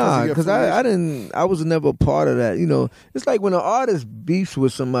west? Nah, because I didn't. I was never a part of that. It's like when an artist beefs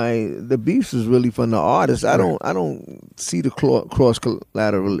with somebody, the beefs is really from the artist. I don't see the cross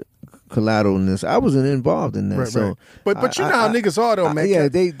collateralness. I wasn't involved in that. Right, so, right. But you know how niggas are though, man. Yeah,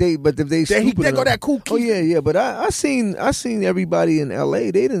 they but if they go that Kool Keith. Oh yeah. But I seen everybody in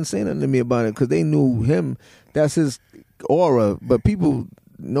L.A. They didn't say nothing to me about it because they knew him. That's his aura. But people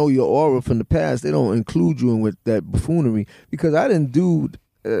know your aura from the past. They don't include you in with that buffoonery because I didn't do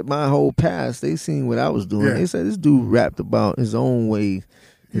my whole past. They seen what I was doing. Yeah. They said this dude rapped about his own way.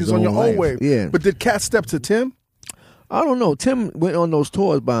 He was on your own wave. Yeah. But did Cat step to Tim? I don't know. Tim went on those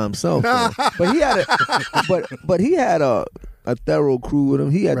tours by himself, but he had he had a thorough crew with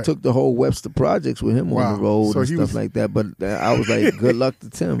him. He had took the whole Webster Projects with him on the road and stuff like that. But I was like, good luck to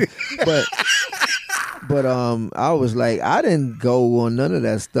Tim. But I was like, I didn't go on none of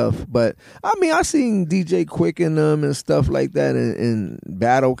that stuff. But I mean, I seen DJ Quick and them and stuff like that, and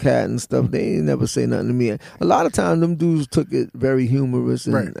Battle Cat and stuff. They ain't never say nothing to me. A lot of times, them dudes took it very humorous,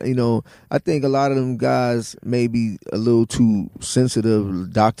 and I think a lot of them guys may be a little too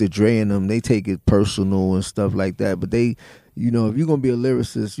sensitive. Dr. Dre and them, they take it personal and stuff like that. But they. If you're gonna be a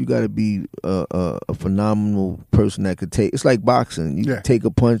lyricist, you got to be a phenomenal person that could take. It's like boxing. You take a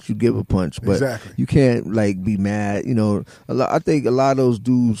punch, you give a punch, but you can't like be mad. I think a lot of those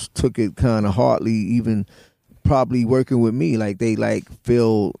dudes took it kind of hardly, even probably working with me. Like they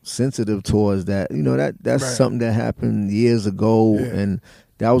feel sensitive towards that. That's something that happened years ago, and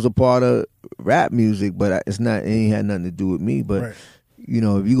that was a part of rap music. But it ain't had nothing to do with me. But.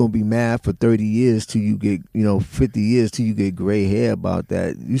 If you're going to be mad for 30 years till you get, 50 years till you get gray hair about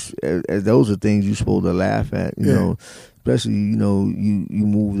that, those are things you're supposed to laugh at, especially, you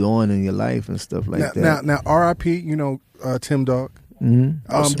moved on in your life and stuff like that. Now, R.I.P., Tim Dog.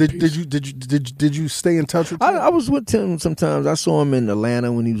 Mm-hmm. Did you stay in touch with Tim? I was with Tim sometimes. I saw him in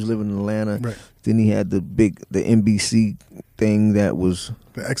Atlanta when he was living in Atlanta. Right. Then he had the NBC thing that was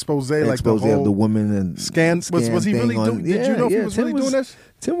the expose like the whole of the women and scan. Was he really doing? Did you know if he was really doing this?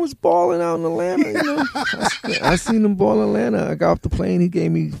 Tim was balling out in Atlanta. I seen him ball in Atlanta. I got off the plane. He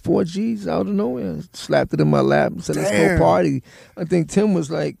gave me 4 G's out of nowhere. Slapped it in my lap and said, "Let's go party." I think Tim was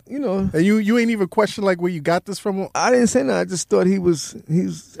like, And you ain't even question like where you got this from. I didn't say that. I just thought he was.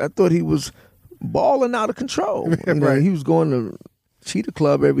 I thought he was balling out of control. He was going to Cheetah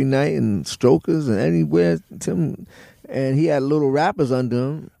Club every night and Strokers and anywhere. Tim. And he had little rappers under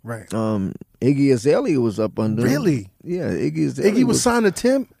him. Right. Iggy Azalea was up under him. Really? Yeah. Iggy was signed to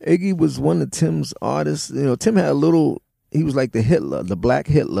Tim? Iggy was one of Tim's artists. Tim had he was like the Hitler, the Black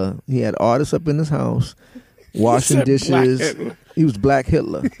Hitler. He had artists up in his house, washing dishes. He was Black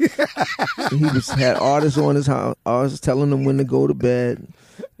Hitler. He had artists on his house, artists telling them when to go to bed.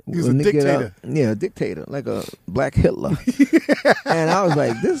 He was a dictator. A dictator, like a Black Hitler. And I was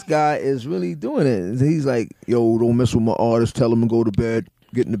like, this guy is really doing it. He's like, yo, don't mess with my artist. Tell him to go to bed.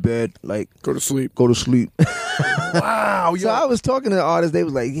 get into bed, like Go to sleep. Wow. So I was talking to the artists. They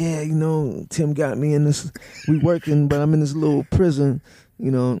was like, yeah, Tim got me in this. We working, but I'm in this little prison. I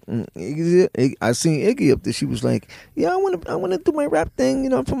seen Iggy up there. She was like, yeah, I want to do my rap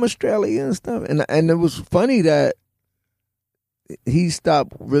thing. I'm from Australia and stuff. And it was funny that he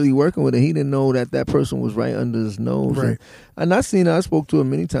stopped really working with it. He didn't know that person was right under his nose. Right. And I seen her. I spoke to her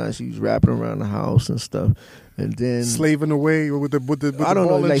many times. She was rapping around the house and stuff. And then slaving away with the I don't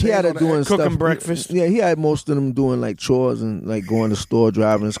know. Like he had her doing stuff, cooking breakfast. Yeah, he had most of them doing like chores and like going to the store,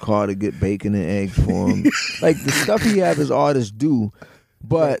 driving his car to get bacon and eggs for him. Like the stuff he had his artists do.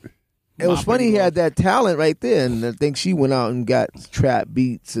 But it was funny. He had that talent right there, and I think she went out and got trap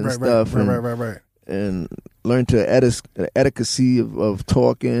beats and stuff. Right. And learned the etiquette of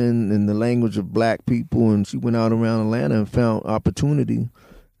talking and the language of black people. And she went out around Atlanta and found opportunity.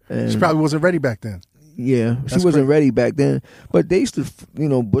 And she probably wasn't ready back then. Yeah, she wasn't ready back then. But they used to,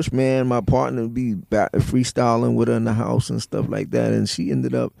 Bushman, my partner, would be freestyling with her in the house and stuff like that. And she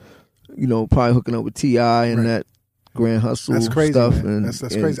ended up, probably hooking up with T.I. and that Grand Hustle that's crazy, stuff. Man. And,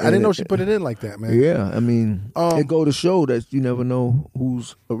 that's crazy. I didn't know she put it in like that, man. Yeah, I mean, it go to show that you never know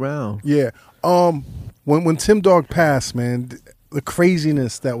who's around. Yeah. When Tim Dog passed, man, the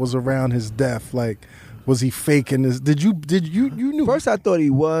craziness that was around his death, like, was he faking this? Did you knew? First I thought he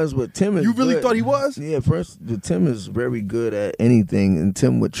was, but Tim is You really good. thought he was? Yeah, Tim is very good at anything, and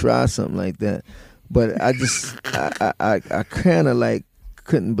Tim would try something like that. But I just I kind of like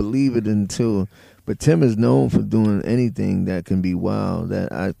couldn't believe it until. But Tim is known for doing anything that can be wild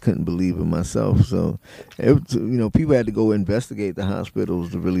that I couldn't believe in myself. So, people had to go investigate the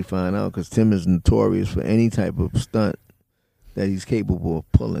hospitals to really find out because Tim is notorious for any type of stunt that he's capable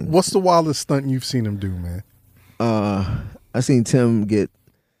of pulling. What's the wildest stunt you've seen him do, man? I seen Tim get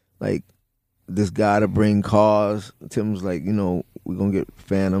like this guy to bring cars. Tim was like, we're going to get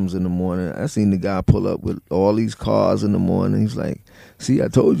Phantoms in the morning. I seen the guy pull up with all these cars in the morning. He's like, see, I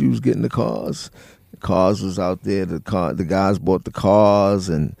told you he was getting the cars. The cars was out there. The guys bought the cars.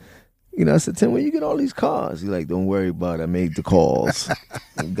 And, I said, Tim, where you get all these cars? He's like, don't worry about it. I made the calls.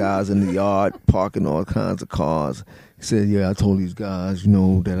 The guys in the yard parking all kinds of cars. He said, yeah, I told these guys,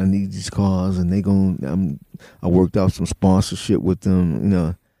 that I need these cars. And I worked out some sponsorship with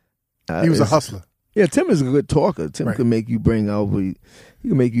them, He was a hustler. Yeah, Tim is a good talker. Tim can make you he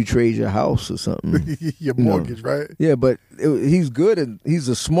can make you trade your house or something. Your mortgage, right? Yeah, but he's good and he's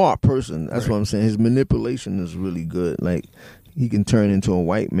a smart person. That's what I'm saying. His manipulation is really good. Like he can turn into a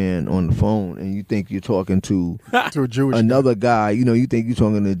white man on the phone, and you think you're talking to a Jewish another guy. You think you're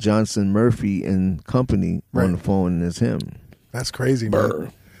talking to Johnson Murphy and company on the phone, and it's him. That's crazy,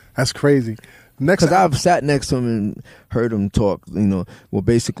 man. That's crazy. Because I've sat next to him and heard him talk. Well,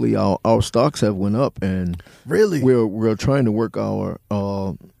 basically our stocks have went up, and really we're trying to work our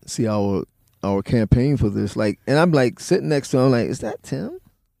campaign for this. Like, and I'm like sitting next to him, like, is that Tim?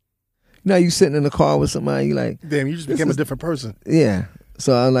 You sitting in the car with somebody, you like, damn, you just became a different person. Yeah.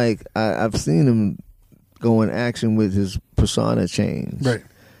 So I'm like, I've seen him go in action with his persona change. Right.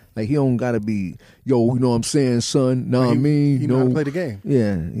 Like, he don't got to be, yo, you know what I'm saying, son? Know what I mean? He know how to play the game.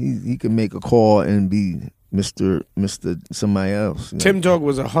 Yeah. He can make a call and be Mr. somebody else. Tim Dog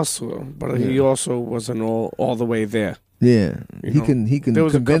was a hustler, but he also wasn't all the way there. Yeah. He can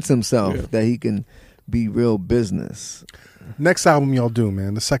convince himself yeah. that he can be real business. Next album y'all do,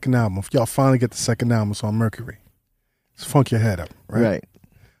 man, the second album. If y'all finally get the second album, it's on Mercury. It's Funk Your Head Up, right?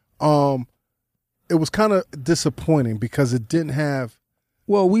 Right. It was kind of disappointing because it didn't have...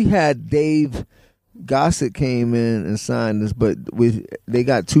 Well, we had Dave Gossett came in and signed us, but they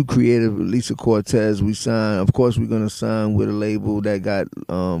got too creative. Lisa Cortez, we signed. Of course, we're going to sign with a label that got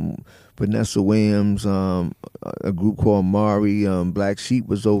Vanessa Williams, a group called Mari. Black Sheep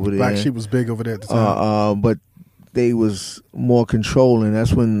was over there. Black Sheep was big over there at the time. But they was more controlling.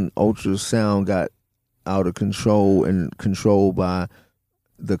 That's when Ultra Sound got out of control and controlled by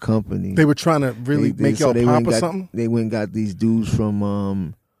the company. They were trying to really make y'all pop or something? They went and got these dudes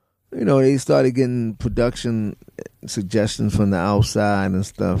from, they started getting production suggestions from the outside and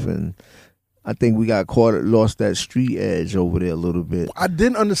stuff, and I think we lost that street edge over there a little bit. I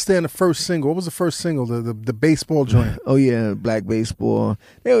didn't understand the first single. What was the first single? The baseball joint. Oh yeah, Black Baseball.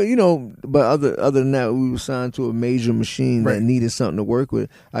 But other than that, we were signed to a major machine that needed something to work with.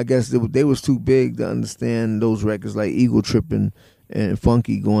 I guess they was too big to understand those records like Eagle Trippin' and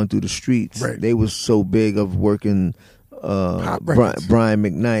Funky going through the streets. Right. They was so big of working Brian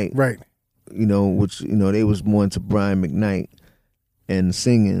McKnight. Right. Which they was more into Brian McKnight and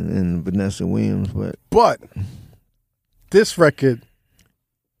singing and Vanessa Williams, but this record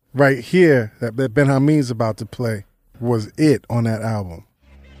right here that Ben Hameen's about to play was it on that album.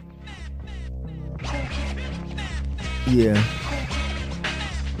 Yeah.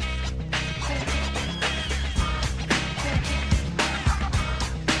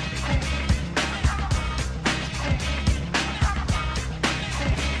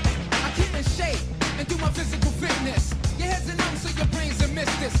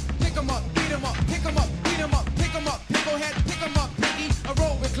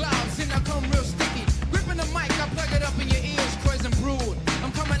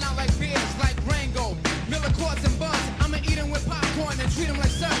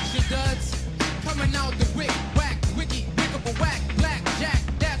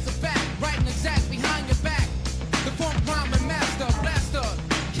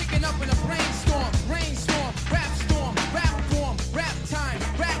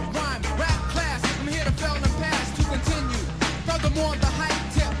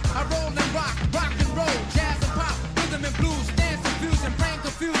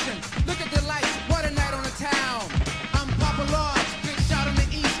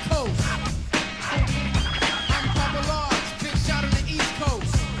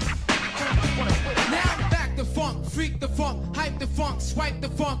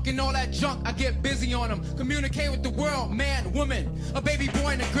 Communicate with the world, man, woman, a baby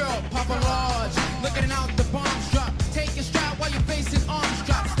boy and a girl. Poppa Large, looking out the bombs drop. Take a stride while you're facing arms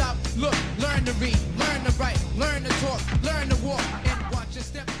drop. Stop, look, learn to read, learn to write, learn to talk, learn to walk, and watch your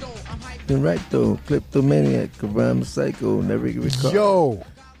step though. I'm hyped. Been right though, kleptomaniac, rhyme psycho, never recall. Yo,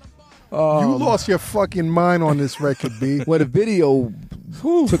 you lost your fucking mind on this record, B. Well, the video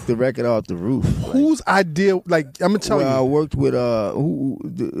took the record off the roof. Whose idea? Like, I'm gonna tell you. I worked with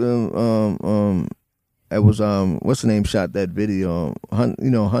it was what's the name shot that video?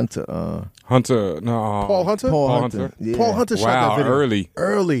 Hunter. Hunter, no. Paul Hunter. Paul Hunter. Yeah. Paul Hunter shot that video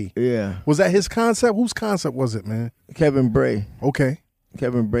early. Yeah. Was that his concept? Whose concept was it, man? Kevin Bray. Okay.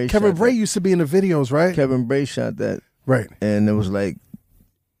 Kevin Bray used to be in the videos, right? Kevin Bray shot that. Right. And it was like,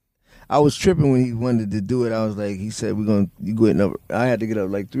 I was tripping when he wanted to do it. I was like, he said, you getting up. I had to get up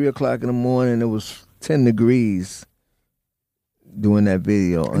like 3 o'clock in the morning. It was 10 degrees doing that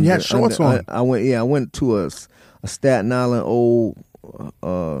video. And you had shorts on. I went to a Staten Island old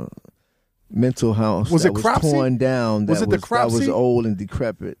mental house. Was it Cropsey? Torn down. Was it the Cropsey? That was old and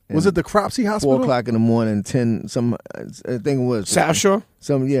decrepit. Was it the Cropsey Hospital? 4 o'clock in the morning, I think it was. South Shore?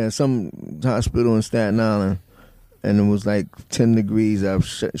 Some hospital in Staten Island. And it was like 10 degrees.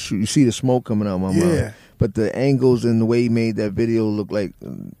 You see the smoke coming out of my mouth. But the angles and the way he made that video look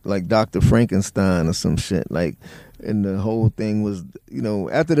like Dr. Frankenstein or some shit. Like, and the whole thing was,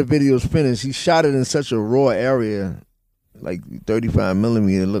 after the video's finished, he shot it in such a raw area, like 35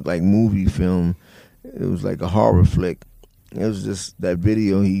 millimeter, looked like movie film. It was like a horror flick. It was just that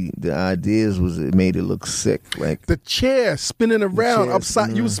video. The ideas it made it look sick. Like the chair spinning around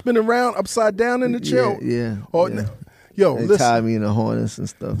upside. You was spinning around upside down in the chair. Yeah. Yo, they listen. tied me in a harness and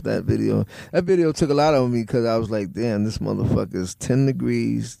stuff. That video took a lot of me because I was like, damn, this motherfucker is 10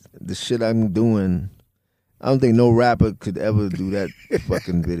 degrees. The shit I'm doing. I don't think no rapper could ever do that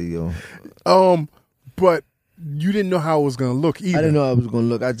fucking video. But you didn't know how it was gonna look either. I didn't know how it was gonna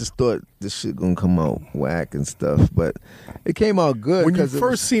look. I just thought this shit gonna come out whack and stuff, but it came out good. When you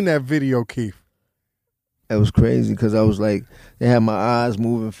first seen that video, Keith, it was crazy because I was like, they had my eyes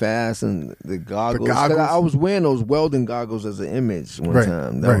moving fast and the goggles. I was wearing those welding goggles as an image one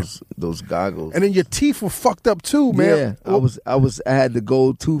time. That was those goggles, and then your teeth were fucked up too, man. Yeah, I had the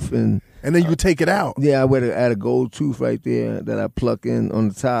gold tooth and then you would take it out. Yeah, I had a gold tooth right there that I pluck in on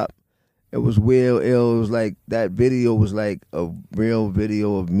the top. It was real ill. It was like that video was like a real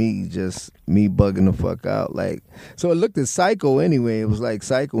video of me, just me bugging the fuck out. Like, so it looked at Psycho anyway. It was like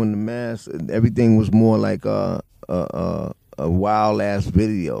Psycho in the mask. Everything was more like a wild ass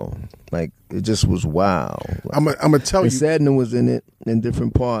video. Like it just was wild. Like, I'm gonna tell you, Sadner was in it in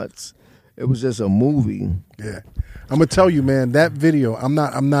different parts. It was just a movie. Yeah, I'm gonna tell you, man. That video, I'm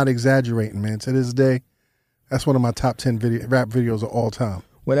not exaggerating, man. To this day, that's one of my top 10 rap videos of all time.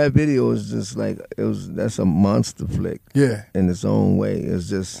 Well, that video was just like that's a monster flick. Yeah. In its own way. It's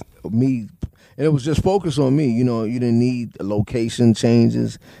just me, and it was just focused on me. You didn't need location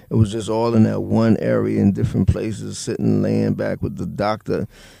changes. It was just all in that one area in different places, sitting, laying back with the doctor,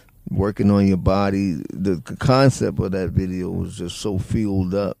 working on your body. The concept of that video was just so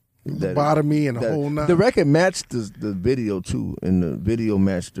fueled up. Lobotomy and the whole nine. The record matched the video too, and the video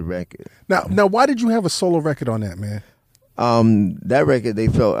matched the record. Now, why did you have a solo record on that, man? That record, they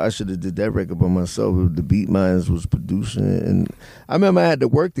felt I should have did that record by myself. The Beat Minds was producing it, and I remember I had to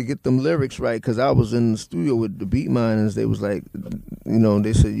work to get them lyrics right because I was in the studio with the Beat Minds. They was like,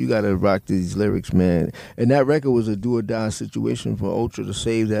 they said you got to rock these lyrics, man. And that record was a do or die situation for Ultra to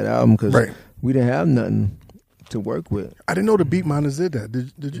save that album because we didn't have nothing to work with. I didn't know the beat miners did that.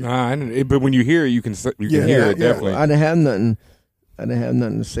 Did you? Nah, I didn't, but when you hear it, you can hear it definitely. I didn't have nothing. I didn't have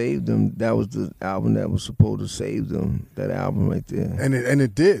nothing to save them. That was the album that was supposed to save them. That album right there. And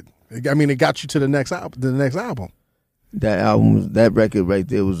it did. I mean, it got you to the next album. That record right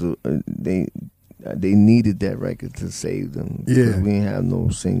there was they needed that record to save them. Yeah, we didn't have no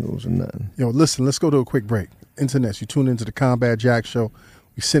singles or nothing. Yo, listen, let's go to a quick break. Internet, you tune into the Combat Jack Show.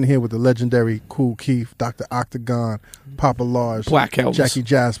 We sitting here with the legendary Kool Keith, Dr. Octagon, Poppa Large, Black Elvis, Jackie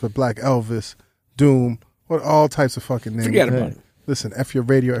Jasper, Black Elvis, Doom, all types of fucking names. Forget about it. Listen, F your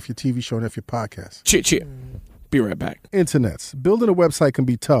radio, F your TV show, and F your podcast. Cheer. Be right back. Internets. Building a website can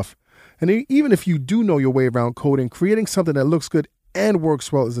be tough. And even if you do know your way around coding, creating something that looks good and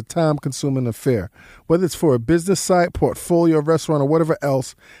works well is a time-consuming affair. Whether it's for a business site, portfolio, restaurant, or whatever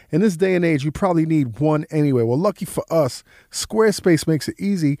else, in this day and age, you probably need one anyway. Well, lucky for us, Squarespace makes it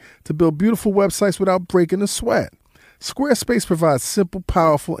easy to build beautiful websites without breaking a sweat. Squarespace provides simple,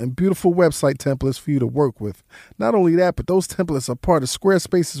 powerful, and beautiful website templates for you to work with. Not only that, but those templates are part of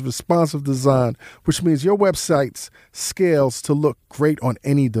Squarespace's responsive design, which means your website scales to look great on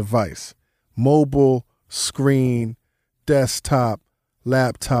any device. Mobile, screen, desktop,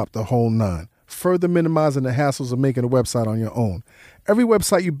 laptop, the whole nine. Further minimizing the hassles of making a website on your own. Every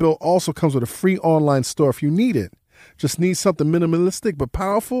website you build also comes with a free online store if you need it. Just need something minimalistic but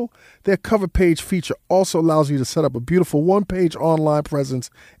powerful? Their cover page feature also allows you to set up a beautiful one-page online presence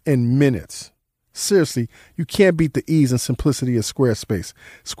in minutes. Seriously, you can't beat the ease and simplicity of Squarespace.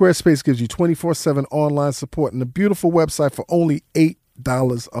 Squarespace gives you 24/7 online support and a beautiful website for only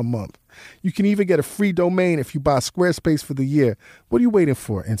 $8 a month. You can even get a free domain if you buy Squarespace for the year. What are you waiting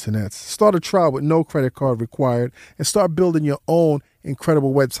for, Internet? Start a trial with no credit card required and start building your own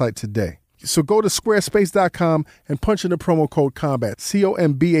incredible website today. So go to squarespace.com and punch in the promo code COMBAT,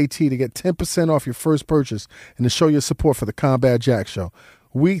 COMBAT, to get 10% off your first purchase and to show your support for the Combat Jack Show.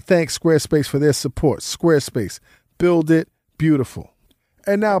 We thank Squarespace for their support. Squarespace, build it beautiful.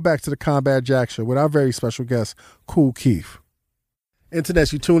 And now back to the Combat Jack Show with our very special guest, Kool Keith.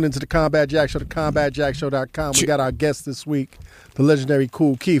 Internet, you tune into the Combat Jack Show, the combatjackshow.com. We got our guest this week, the legendary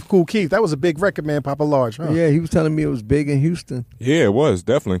Kool Keith. Kool Keith, that was a big record, man, Poppa Large, huh? Yeah, he was telling me it was big in Houston. Yeah, it was,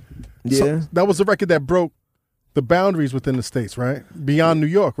 definitely. Yeah. So that was the record that broke the boundaries within the states, right? Beyond New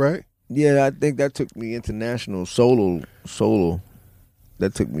York, right? Yeah, I think that took me international, solo.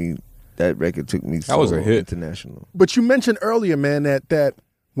 That record took me that was a hit. International. But you mentioned earlier, man, that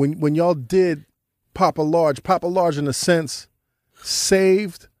when y'all did Poppa Large in a sense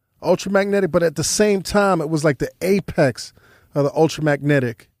saved Ultramagnetic, but at the same time, it was like the apex of the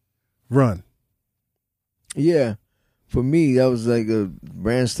Ultramagnetic run. Yeah. For me, that was like a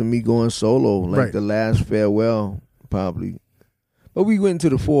branch to me going solo, like right. The last farewell, probably. But we went to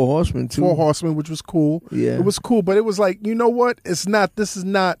the Four Horsemen, too. Four Horsemen, which was cool. Yeah. It was cool, but it was like, you know what? This is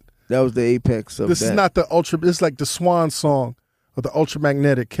not. That was the apex of This is not the Ultra. This is like the swan song of the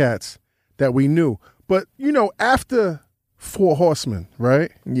Ultramagnetic cats that we knew. But, after Four Horsemen,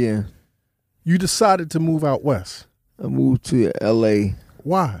 right? Yeah. You decided to move out west. I moved to L.A.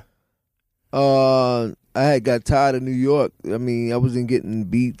 Why? I had got tired of New York. I mean, I wasn't getting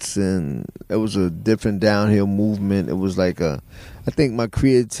beats, and it was a different downhill movement. It was like I think my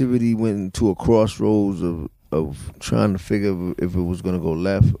creativity went into a crossroads of trying to figure if it was going to go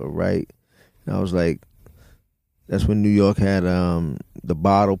left or right. And I was like, that's when New York had the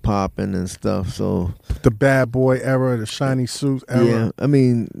bottle popping and stuff. So the bad boy era, the shiny suit era. Yeah, I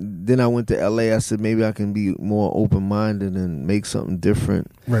mean, then I went to L.A. I said maybe I can be more open-minded and make something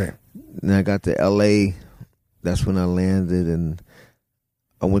different. Right. And I got to L.A., that's when I landed, and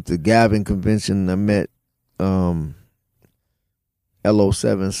I went to Gavin Convention, and I met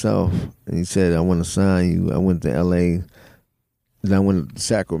LO7 South, and he said, I want to sign you. I went to L.A., then I went to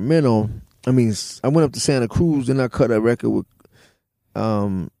Sacramento. I went up to Santa Cruz, and I cut a record with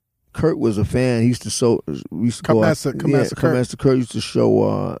Kurt was a fan. He used to we used to Come go Master Kurt used to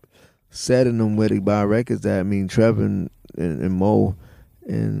show set in them where they buy records at. Trevor and Mo,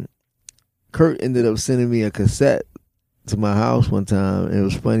 and Kurt ended up sending me a cassette to my house one time, and it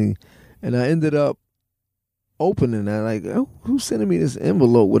was funny. And I ended up opening that, like, oh, who's sending me this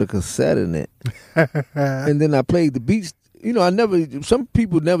envelope with a cassette in it? And then I played the beats. Some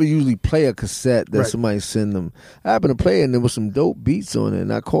people never usually play a cassette that somebody send them. I happened to play it, and there was some dope beats on it.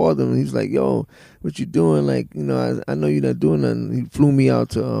 And I called him, and he's like, yo, what you doing? Like, I know you're not doing nothing. He flew me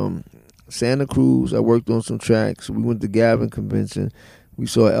out to Santa Cruz. I worked on some tracks. We went to Gavin Convention. we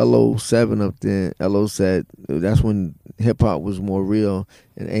saw LO7 up there. LO said that's when hip hop was more real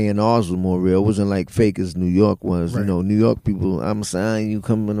and A&Rs was more real. It wasn't like fake as New York was. Right. You know, New York people, I'm signing you,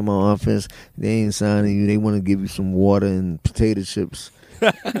 come into my office. They ain't signing you. They want to give you some water and potato chips.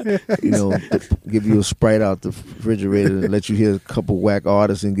 You know, give you a Sprite out the refrigerator and let you hear a couple whack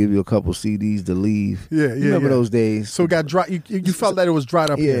artists and give you a couple CDs to leave. Yeah. You remember those days? So it got dry. You felt that it was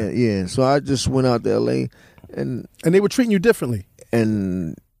dried up. Yeah. So I just went out to LA and they were treating you differently.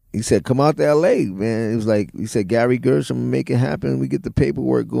 And he said, come out to L.A., man. It was like, he said, Gary Gershom, make it happen. We get the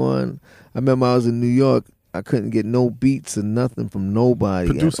paperwork going. I remember I was in New York. I couldn't get no beats or nothing from nobody.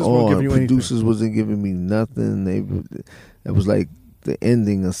 Producers at all. won't give you Producers anything. wasn't giving me nothing. It was like the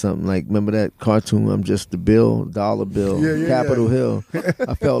ending or something. Like, remember that cartoon, I'm Just the Bill, Dollar Bill, Capitol Hill?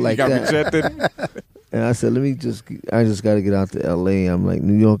 I felt like that. Rejected. And I said, I just got to get out to L.A. I'm like,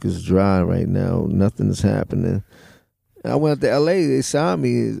 New York is dry right now. Nothing is happening. I went out to L.A. They signed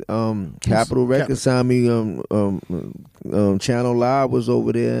me. Capitol Records signed me. Channel Live was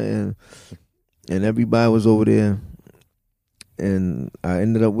over there, and everybody was over there. And I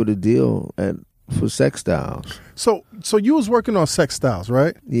ended up with a deal for Sextiles. So you was working on Sextiles,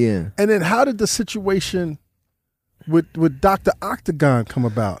 right? Yeah. And then how did the situation with Dr. Octagon come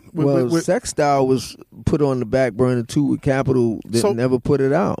about? Sextile was put on the back burner too. With Capitol, never put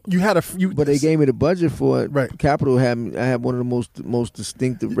it out. You had but they gave me the budget for it. Right. Capitol I had one of the most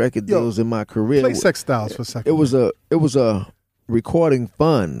distinctive record deals in my career. Play Sextiles for a second. It was a recording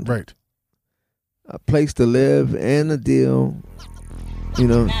fund, right? A place to live and a deal. You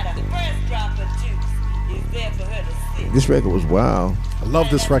know, this record was wild. I love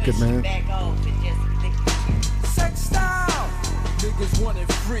this record, man. Niggas want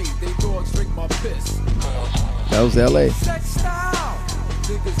it free, they dogs drink my piss. That was L.A. Sextile.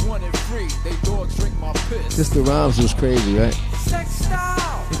 Niggas want it free, they dogs drink my piss. Just the rhymes was crazy, right? Sextile.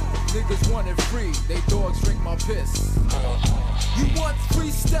 Niggas want it free, they dogs drink my piss. You want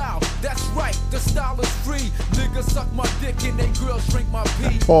freestyle? That's right, the style is free. Niggas suck my dick and they girls drink my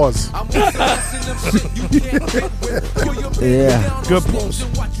pee. Pause. I'm also messing them shit you can't get with. Pull your baby down good on pause.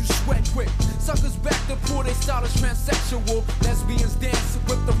 and watch you sweat quick. Suckers back to pull they style is transsexual. Lesbians dance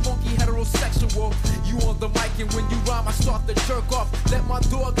with the funky heterosexual. You on the mic and when you rhyme I start to jerk off. Let my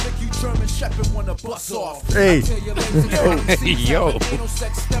dog lick you, German Shepherd wanna bust off. Hey. I tell you later, Yo. anal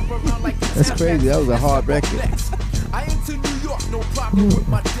sex, step around like That's crazy. That was a hard record. I into New York, no problem with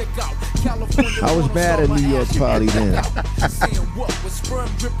my dick out. California, I was mad at New York probably then. Saying what with sperm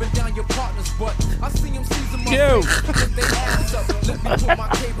dripping down your partner's butt. I see him season my Yo. face, lift they ass up. Let me put my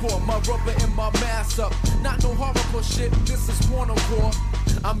cape on, my rubber and my mask up. Not no horrible shit, this is pornocore.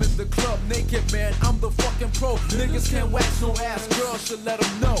 I'm in the club naked, man. I'm the fucking pro. Niggas can't wax no ass, girls should let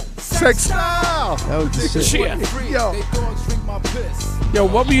them know. Sextile. That was the shit. Yo. They dogs drink my piss. Yo,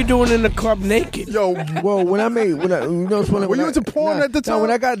 what were you doing in the club naked? Yo, Well, when I were you into porn at the time? No,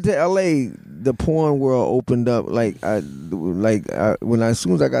 when I got to L.A., the porn world opened up. As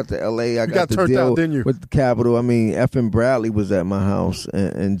soon as I got to L.A., I got to turned deal out, didn't you? with the Capitol. I mean, F.M. Bradley was at my house,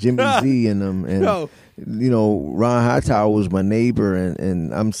 and Jimmy Z and them, and Yo. you know, Ron Hightower was my neighbor,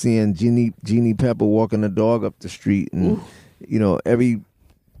 and I'm seeing Jeannie Pepper walking the dog up the street, and you know, every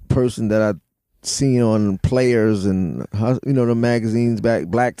person that I seen on Players and you know the magazines back,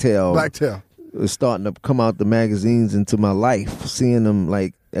 Blacktail was starting to come out the magazines into my life, seeing them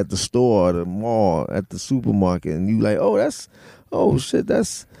like at the store, the mall, at the supermarket, and you like, that's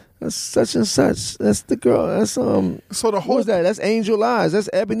such and such. That's the girl. That's So the whole who's that? That's Angel Eyes. That's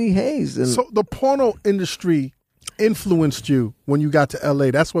Ebony Hayes. And So the porno industry influenced you when you got to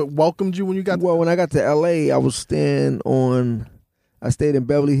L.A. That's what welcomed you when you got to when I got to L.A., I stayed in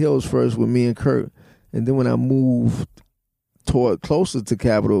Beverly Hills first with me and Kurt, and then when I moved closer to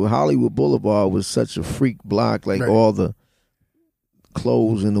Capitol, Hollywood Boulevard was such a freak block, like Right. all the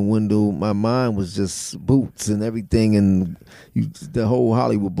clothes in the window. My mind was just boots and everything, and the whole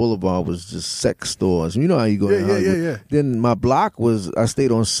Hollywood Boulevard was just sex stores. You know how you go to Hollywood. Yeah. Then my block I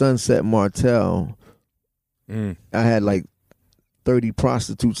stayed on Sunset Martel. I had like 30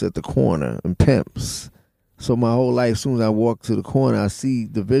 prostitutes at the corner and pimps. So my whole life, as soon as I walk to the corner, I see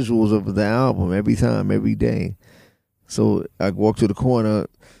the visuals of the album every time, every day. So I walk to the corner,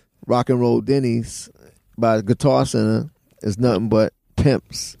 Rock and Roll Denny's by the Guitar Center is nothing but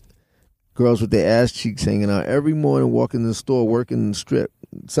pimps, girls with their ass cheeks hanging out. Every morning, walking in the store, working the strip.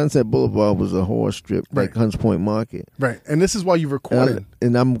 Sunset Boulevard was a whore strip, like Hunts Point Market. Right, and this is why you recorded.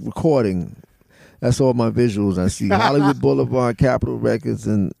 And I'm recording. That's all my visuals I see. Hollywood Boulevard, Capitol Records,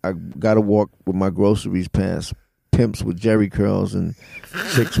 and I got to walk with my groceries past pimps with jerry curls and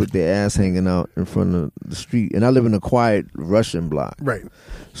chicks with their ass hanging out in front of the street. And I live in a quiet Russian block. Right.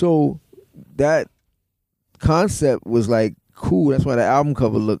 So that concept was like cool. That's why the album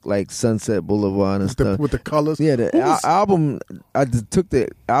cover looked like Sunset Boulevard and stuff. With the colors? Yeah, the album, I just took the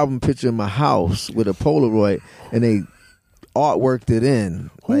album picture in my house with a Polaroid and they artworked it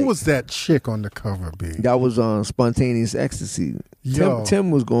in. Who was that chick on the cover, B? That was on Spontaneous Ecstasy.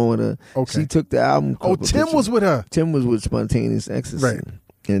 Tim was going with her. Okay. She took the album cover. Oh, Tim picture. was with her. Tim was with Spontaneous Ecstasy. Right.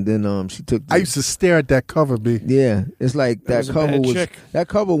 And then she took. I used to stare at that cover, B. Yeah, it's like that cover was chick. that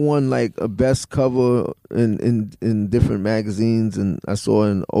cover won like a best cover in different magazines, and I saw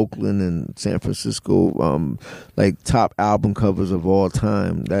in Oakland and San Francisco like top album covers of all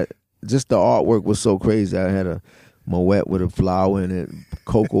time. That just the artwork was so crazy. I had a Moet with a flower in it,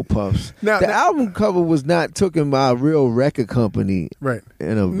 Cocoa Puffs. The album cover was not taken by a real record company, right?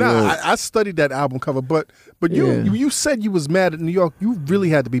 I studied that album cover, but you said you was mad at New York. You really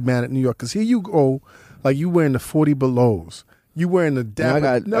had to be mad at New York because here you go, like you wearing the 40 Belows. You wearing the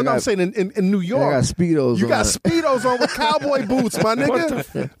dapper. I'm saying in New York. I got Speedos. You got Speedos on with cowboy boots, my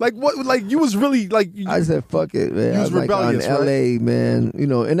nigga. Like what? Like you was really like. I said, "Fuck it, man." You was rebellious, like on right? L.A., man. You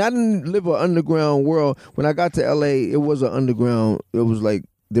know, and I didn't live an underground world. When I got to L.A., it was an underground. It was like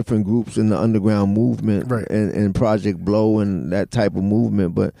different groups in the underground movement, right? And Project Blow and that type of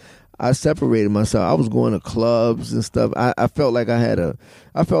movement, but. I separated myself. I was going to clubs and stuff. I felt like I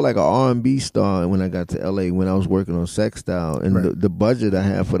felt like an R&B star when I got to LA when I was working on Sextile. And right. the budget I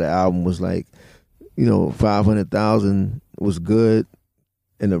had for the album was like, $500,000 was good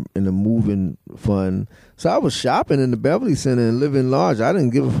in the moving fund. So I was shopping in the Beverly Center and living large. I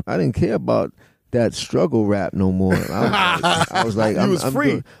didn't care about that struggle rap no more. I was like, I was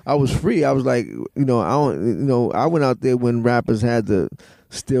free. I was free. I was like, I went out there when rappers had to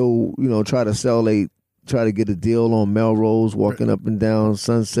still, try to get a deal on Melrose, walking up and down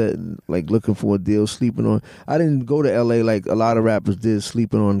Sunset, like looking for a deal, sleeping on. I didn't go to LA like a lot of rappers did,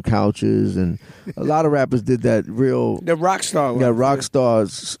 sleeping on couches, and a lot of rappers did that real. The rock star. Yeah, rock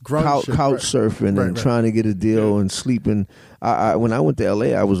stars couch surfing and trying to get a deal and sleeping. When I went to LA,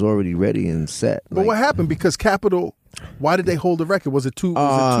 I was already ready and set. But what happened? Because Capitol, why did they hold the record? Was it too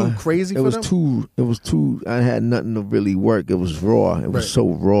crazy for them? It was too. I had nothing to really work. It was raw. It was so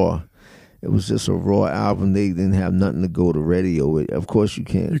raw. It was just a raw album. They didn't have nothing to go to radio with. Of course, you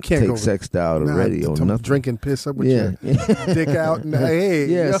can't take Sextile to radio. Nothing. Drinking piss up with your dick out. And, hey,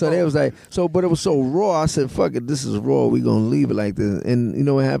 yeah. So they was like, but it was so raw. I said, fuck it, this is raw. We gonna leave it like this. And you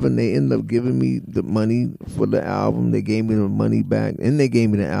know what happened? They ended up giving me the money for the album. They gave me the money back, and they gave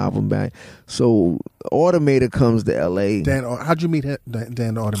me the album back. So Automator comes to L.A. Dan, how'd you meet Dan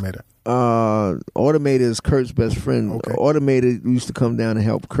the Automator? Automator is Kurt's best friend. Okay. Automator used to come down and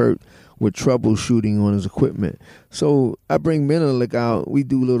help Kurt with troubleshooting on his equipment. So I bring Menelik out. We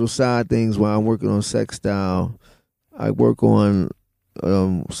do little side things while I'm working on Sextile. I work on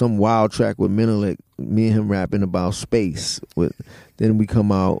some wild track with Menelik, me and him rapping about space. Then we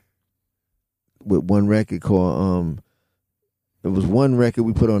come out with one record called, it was one record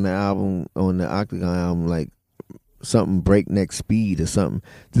we put on the album, on the Octagon album, like something Breakneck Speed or something.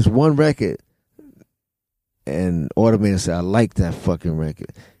 This one record. And Automator said, I like that fucking record.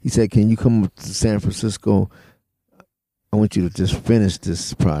 He said, can you come up to San Francisco? I want you to just finish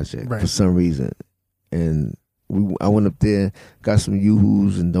this project for some reason. And I went up there, got some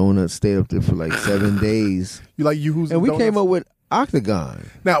Yoo-Hoos and donuts, stayed up there for like 7 days. You like Yoo-Hoos and we donuts? Came up with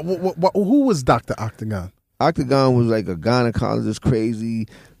Octagon. Now, who was Dr. Octagon? Octagon was like a gynecologist, crazy,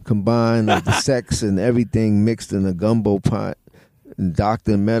 combined of the sex and everything mixed in a gumbo pot.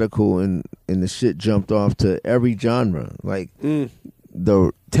 Doctor and medical, and the shit jumped off to every genre, like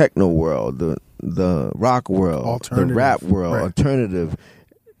the techno world, the rock world, the rap world, alternative.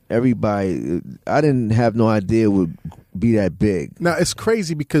 Everybody, I didn't have no idea it would be that big. Now it's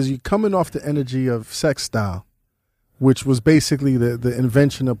crazy because you're coming off the energy of Sextile, which was basically the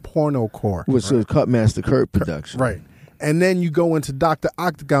invention of pornocore, which was Cutmaster Kurt production, right? And then you go into Dr.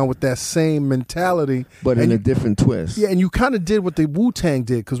 Octagon with that same mentality. But in a different twist. Yeah, and you kind of did what the Wu-Tang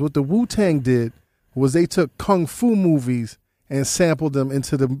did. Because what the Wu-Tang did was they took Kung Fu movies and sampled them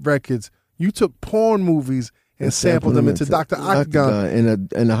into the records. You took porn movies and sampled them into Dr. Octagon.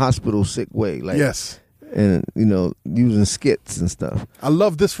 In a hospital sick way. Like, yes. And, using skits and stuff. I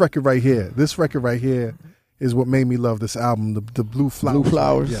love this record right here. This record right here is what made me love this album, the Blue Flowers. Blue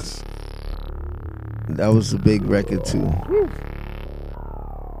Flowers? Yes. That was a big record too.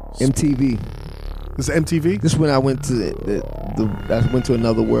 MTV. This is MTV? This is when I went to I went to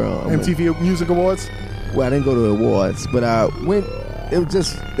another world. MTV Music Awards? Well, I didn't go to awards, but I went it was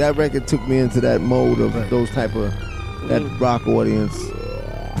just that record took me into that mode of those type of that rock audience.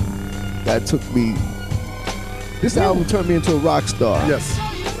 That took me. This album turned me into a rock star. Yes.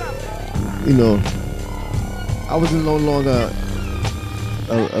 You know, I was no longer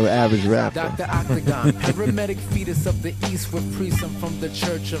an average rapper. Dr. Octagon, paramedic fetus of the East with precinct from the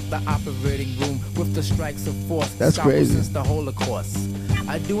church of the operating room with the strikes of force. That's crazy. Since the Holocaust.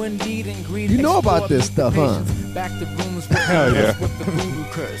 I do indeed and greed. You know about this stuff, huh? Back to rooms with, with the voodoo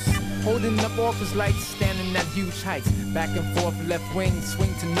curse. Holding up office lights, standing at huge heights. Back and forth, left wing,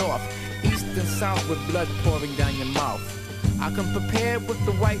 swing to north. East and south with blood pouring down your mouth. I come prepared with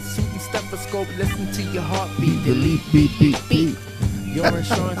the white suit and stethoscope. Listen to your heartbeat. Delete, beat, beat, beat. Your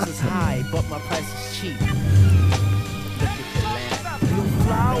insurance is high, but my price is cheap. Look at the land. Blue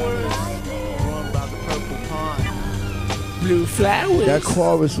flowers, growing by the purple pond. Blue flowers. That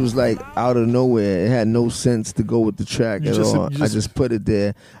chorus was like out of nowhere. It had no sense to go with the track at all. I just put it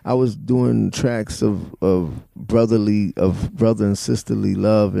there. I was doing tracks of brother and sisterly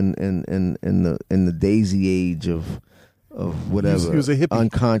love in the daisy age of whatever, he was a hippie.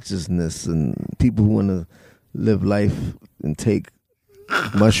 Unconsciousness and people who want to live life and take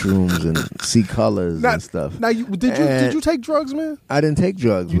mushrooms and see colors and stuff. Now, did you take drugs, man? I didn't take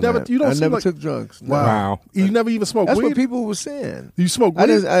drugs. I never took drugs. No. Wow. You never even smoked That's weed? what people were saying. You smoke weed?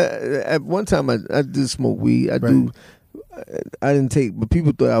 At one time, I did smoke weed. I didn't take, but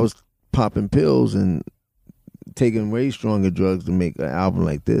people thought I was popping pills and taking way stronger drugs to make an album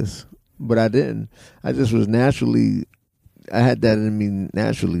like this. But I didn't. I just was naturally. I had that in me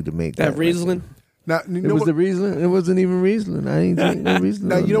naturally to make that. Riesling? Now, the Riesling. It wasn't even Riesling. I ain't drinking no Riesling.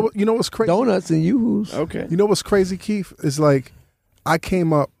 Now you know what's crazy? Donuts and Yoo-Hoos. Okay. You know what's crazy, Keith? Is like I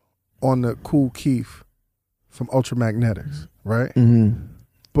came up on the Kool Keith from Ultramagnetics, right? Mm-hmm.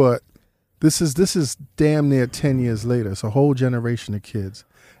 But this is damn near 10 years later. It's a whole generation of kids.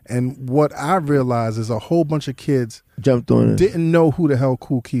 And what I realized is a whole bunch of kids jumped on it. Didn't know who the hell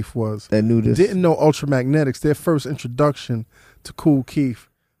Kool Keith was. They knew this. Didn't know Ultramagnetics. Their first introduction to Kool Keith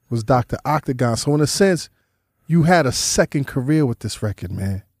was Dr. Octagon. So in a sense, you had a second career with this record,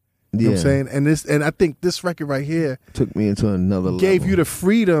 man. You know what I'm saying? And I think this record right here took me into another level. Gave you the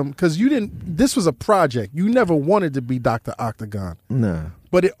freedom, because this was a project. You never wanted to be Dr. Octagon. Nah.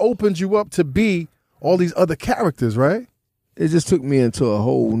 But it opened you up to be all these other characters, right? It just took me into a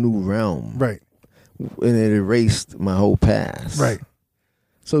whole new realm. Right. And it erased my whole past. Right.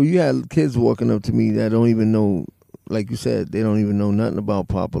 So you had kids walking up to me that don't even know, like you said, they don't even know nothing about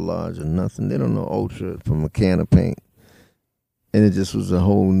Poppa Large or nothing. They don't know Ultra from a can of paint. And it just was a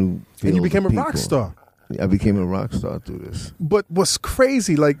whole new field. And you became a people. rock star. I became a rock star through this. But what's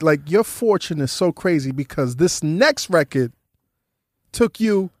crazy, like your fortune is so crazy because this next record took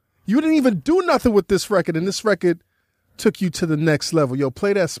you didn't even do nothing with this record, and this record took you to the next level. Yo,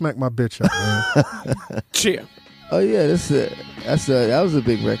 play that Smack My Bitch Up, man. Cheer. Oh yeah, that was a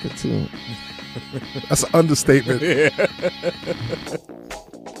big record too. That's an understatement.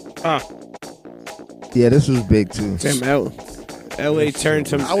 Yeah, this was big too. Damn, L.A. turned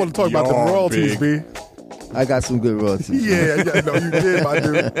to. I want to talk about the royalties, B. I got some good royalties. Yeah, no, you did, my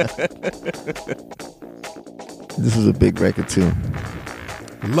dude. This was a big record too.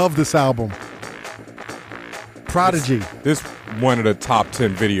 Love this album. Prodigy. This one of the top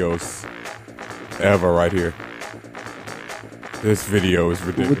 10 videos ever right here. This video is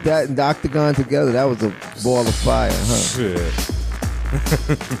ridiculous. With that and the Octagon together, that was a ball of fire, huh? Shit.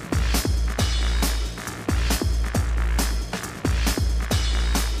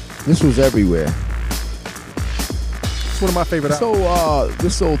 This was everywhere. It's one of my favorite albums.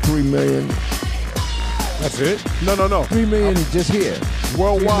 This sold 3 million. That's it? No. 3 million just here.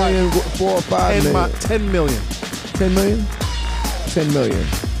 Worldwide. 3 million, 4 or 5 million. 10 million. 10 million? 10 million.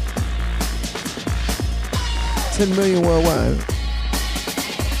 10 million worldwide.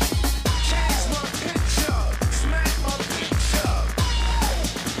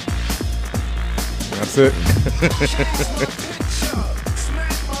 That's it.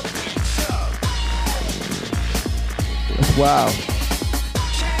 Wow.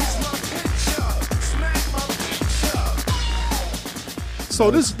 So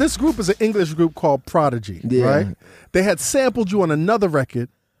this group is an English group called Prodigy, right? They had sampled you on another record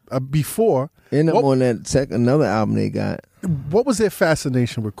before. And on that another album they got. What was their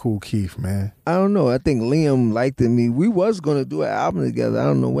fascination with Kool Keith, man? I don't know. I think Liam liked me. We was gonna do an album together. I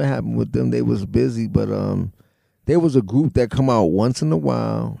don't know what happened with them. They was busy, but there was a group that come out once in a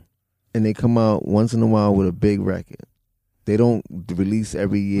while, and they come out once in a while with a big record. They don't release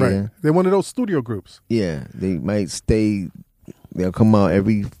every year. Right. They're one of those studio groups. Yeah, they might stay they'll come out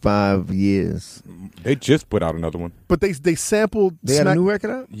every 5 years. They just put out another one. But they sampled. They got a new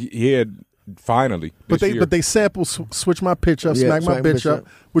record out? Yeah, finally. But they sampled Switch My Pitch Up, Smack My Bitch Up,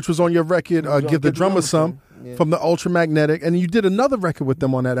 which was on your record, Give the Drummer Some, from the Ultramagnetic. And you did another record with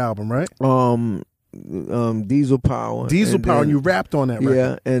them on that album, right? Diesel Power. And you rapped on that record.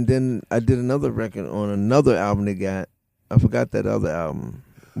 Yeah, and then I did another record on another album they got. I forgot that other album.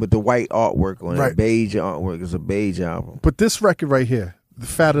 With the white artwork on it, beige artwork. It's a beige album. But this record right here, The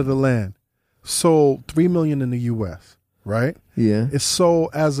Fat of the Land, sold 3 million in the U.S., right? Yeah. It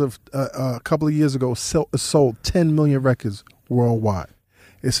sold, as of a couple of years ago, it sold 10 million records worldwide.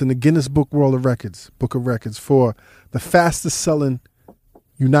 It's in the Guinness Book of Records for the fastest selling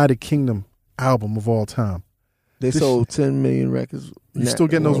United Kingdom album of all time. They sold 10 million records. You still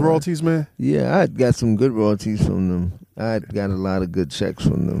getting those royalties, man? Yeah, I got some good royalties from them. I got a lot of good checks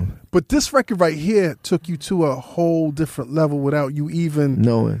from them. But this record right here took you to a whole different level without you even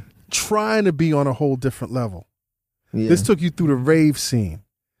knowing, trying to be on a whole different level. Yeah. This took you through the rave scene. You know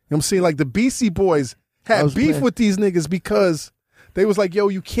what I'm saying? Like the BC Boys had beef with these niggas because they was like, yo,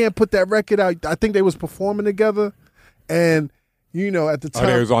 you can't put that record out. I think they was performing together, and you know, at the time,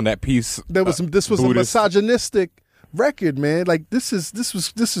 they was on that piece. There was this was Buddhist. A misogynistic record, man. Like this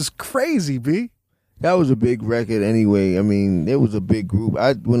is crazy, B. That was a big record anyway. I mean, it was a big group.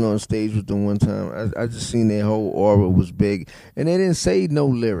 I went on stage with them one time. I just seen their whole aura was big, and they didn't say no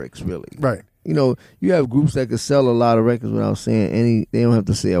lyrics really. Right. You know, you have groups that could sell a lot of records without saying any. They don't have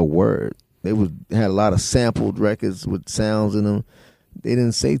to say a word. They had a lot of sampled records with sounds in them. They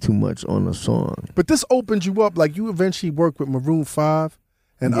didn't say too much on the song. But this opened you up. Like you eventually worked with Maroon 5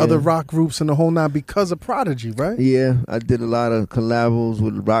 and other rock groups and the whole nine because of Prodigy, right? Yeah, I did a lot of collabs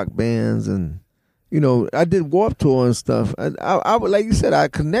with rock bands, and you know, I did Warped Tour and stuff. I like you said, I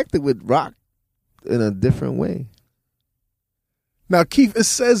connected with rock in a different way. Now, Keith, it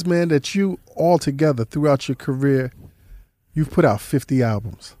says, man, that you altogether throughout your career, you've put out 50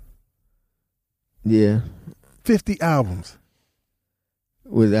 albums. Yeah. 50 albums.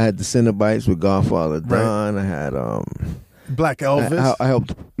 I had the Cenobites with Godfather Don. I had Black Elvis. I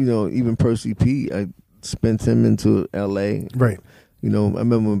helped, you know, even Percy P. I spent him into L.A. Right. You know, I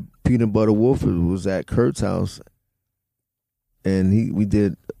remember when Peanut Butter Wolf was at Kurt's house, and we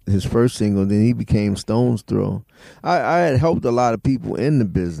did his first single. Then he became Stone's Throw. I had helped a lot of people in the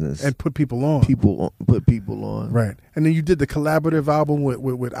business and put people on. Put people on. Right. And then you did the collaborative album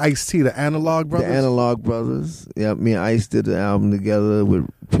with Ice-T, the Analog Brothers. The Analog Brothers. Yeah, me and Ice did the album together with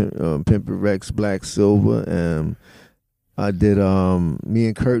Pimpin' Rex, Black Silver, and I did. Me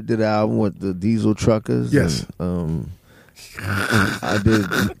and Kurt did an album with the Diesel Truckers. Yes. And, I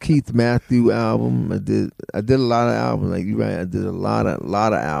did Keith Matthew album. I did a lot of albums. Like you're right, I did a lot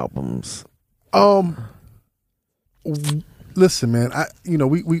of albums. Listen, man.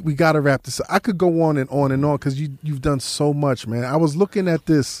 We gotta wrap this up. I could go on and on and on because you've done so much, man. I was looking at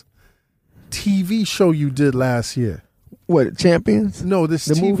this TV show you did last year. What, Champions? No, this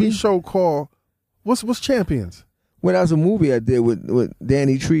the TV movie? show called what's Champions? Well, that was a movie I did with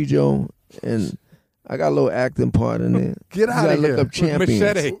Danny Trejo, and I got a little acting part in there. Get out of here. Look up Champions.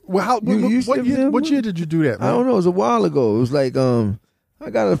 Machete. Well, what year did you do that, man? I don't know. It was a while ago. It was like I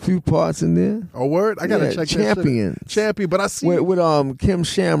got a few parts in there. Oh, word? I gotta check Champions. That shit. Champion, but I see with Kim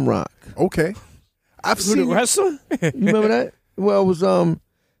Shamrock. Okay, I've seen the wrestler. You remember that? Well, it was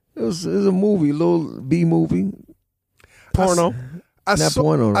a movie, a little B movie. Porno. I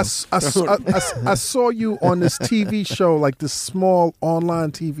saw you on this TV show, like this small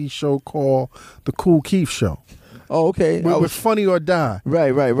online TV show called The Kool Keith Show. Oh, okay. With Funny or Die.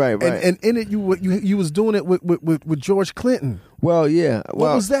 Right. And in it, you was doing it with George Clinton. Well, yeah.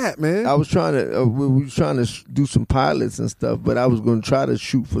 What was that, man? I was trying to. We were trying to do some pilots and stuff, but I was going to try to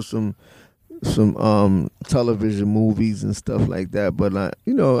shoot for some television movies and stuff like that. But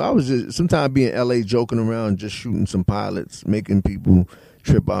I was just sometimes be in LA joking around, just shooting some pilots, making people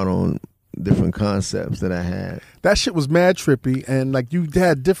trip out on different concepts that I had. That shit was mad trippy, and like you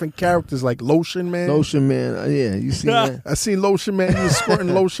had different characters like Lotion Man. Yeah, you see that? I seen Lotion Man. You was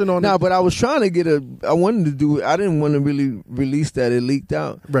squirting lotion on. No, but I was trying to get I wanted to do it. I didn't want to really release that. It leaked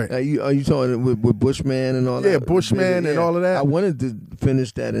out. Right. Are you talking with Bushman and all that? Yeah, Bushman and all of that. I wanted to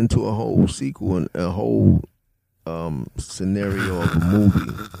finish that into a whole sequel and a whole scenario of a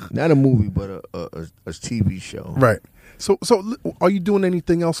movie. Not a movie, but a TV show. Right. So are you doing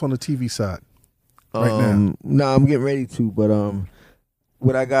anything else on the TV side right now? No, I'm getting ready to, but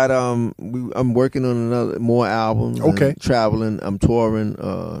what I got, I'm working on more albums. Okay. And traveling. I'm touring.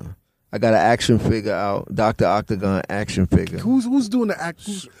 I got an action figure out, Dr. Octagon action figure. Who's doing the act?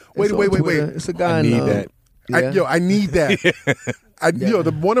 Wait. It's a guy. I need that. Yeah. I need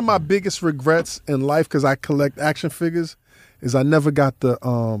that. One of my biggest regrets in life, because I collect action figures, is I never got the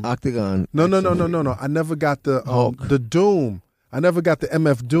Octagon. No. I never got the Doom. I never got the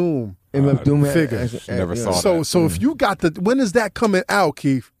MF Doom. MF Doom figure. Never saw that. So if you got when is that coming out,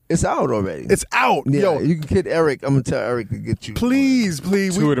 Keith? It's out already. It's out. Yeah, Yo, you can get Eric. I'm gonna tell Eric to get you. Please.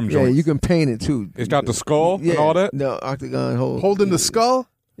 Two of them Yeah, joints. you can paint it too. It's got the skull and all that. No, Octagon holding the skull.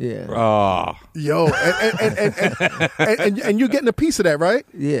 Yeah. Yo, and you're getting a piece of that, right?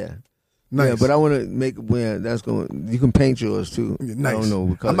 Yeah. Nice. Yeah, but I want to make that's going. You can paint yours too. Nice. I don't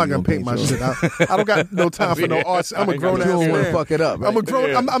know. I'm not gonna paint my shit. I don't got no time for no arts. I'm a grown ass You don't want to man. fuck it up. Right? I'm a grown.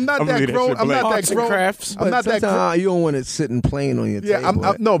 Yeah. I'm not that grown. I'm not that Arts and grown. crafts. I'm not that grown. You don't want it sitting plain on your table.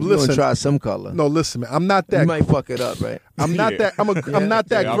 Yeah, no. You Listen, want to try some color. No, listen, man. I'm not that. You might fuck it up, right? I'm not that. I'm not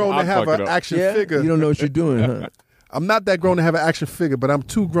that Yeah, grown I'll to have fuck it an up. action Yeah, figure. you don't know what you're doing, huh? I'm not that grown to have an action figure, but I'm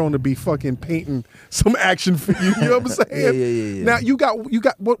too grown to be fucking painting some action figure. You know what I'm saying? Yeah. Now you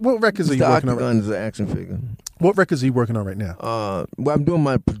got what records are you The working on? Octagon is an action figure. What records are you working on right now? Well, I'm doing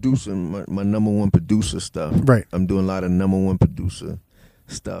my producing, my number one producer stuff. Right. I'm doing a lot of number one producer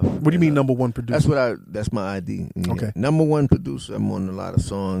stuff. What do you mean number one producer? That's my ID. Yeah. Okay. Number one producer. I'm on a lot of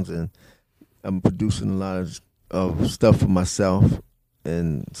songs and I'm producing a lot of stuff for myself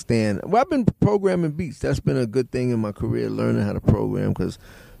and I've been programming beats. That's been a good thing in my career, learning how to program, because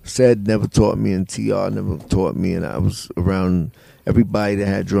Said never taught me and TR never taught me, and I was around everybody that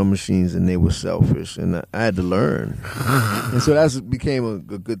had drum machines and they were selfish, and I had to learn. And so that became a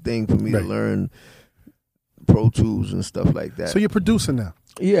good thing for me to learn Pro Tools and stuff like that. So you're producing now?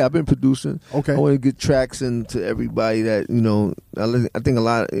 Yeah, I've been producing. Okay. I want to get tracks into everybody that, I think a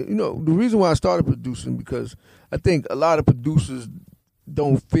lot of, the reason why I started producing, because I think a lot of producers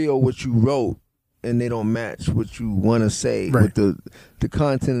don't feel what you wrote and they don't match what you want to say with the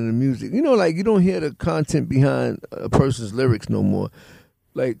content of the music. Like you don't hear the content behind a person's lyrics no more.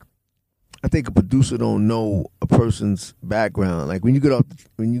 Like I think a producer don't know a person's background. Like when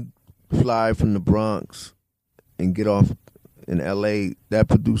you fly from the Bronx and get off in LA, that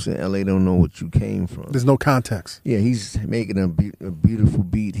producer in LA don't know what you came from. There's no context. Yeah, he's making a beautiful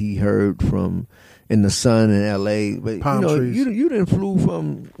beat he heard from in the sun in LA. But Palm trees.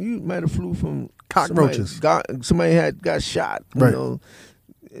 You might have flew from cockroaches. Somebody got shot. Right.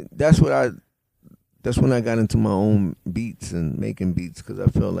 That's when I got into my own beats and making beats, because I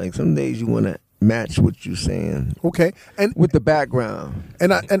felt like some days you want to match what you're saying. Okay, and with the background.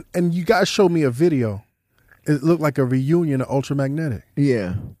 And you guys showed me a video. It looked like a reunion of Ultramagnetic.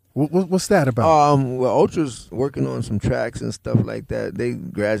 Yeah. What's that about? Well, Ultra's working on some tracks and stuff like that. They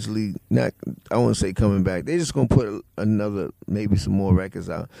gradually, I won't say coming back. They're just going to put maybe some more records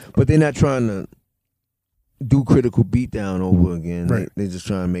out. But they're not trying to do Critical Beatdown over again. Right. They're just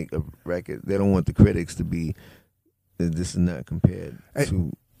trying to make a record. They don't want the critics to be, this is not compared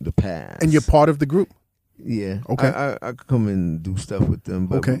to the past. And you're part of the group? Yeah. Okay. I come and do stuff with them.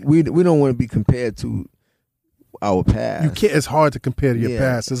 But okay. we don't want to be compared to our past. You can't. It's hard to compare to your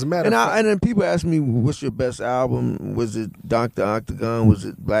past. As a matter of fact. And then people ask me, "What's your best album? Was it Dr. Octagon? Was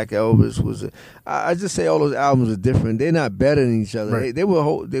it Black Elvis? Was it?" I just say all those albums are different. They're not better than each other. Right. They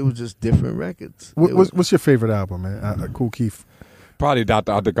were just different records. What's your favorite album, man? Kool Keith. Probably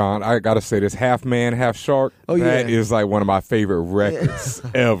Dr. Octagon. I gotta say this: Half Man, Half Shark. Oh, that is like one of my favorite records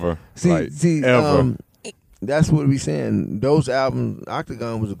ever. See, ever. That's what we saying. Those albums,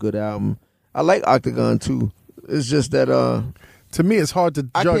 Octagon was a good album. I like Octagon too. It's just that to me, it's hard to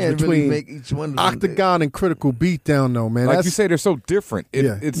judge between make each one of Octagon and Critical Beatdown, though, man. Like you say, they're so different.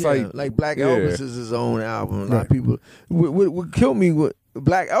 It's like Black Elvis is his own album. A lot of people. What killed me with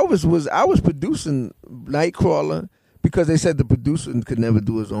Black Elvis was I was producing Nightcrawler because they said the producer could never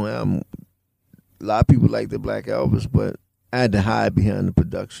do his own album. A lot of people like the Black Elvis, but I had to hide behind the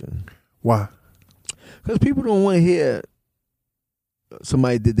production. Why? Because people don't want to hear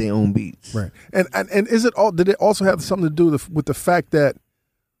somebody did their own beats, right? And is it all? Did it also have something to do with the fact that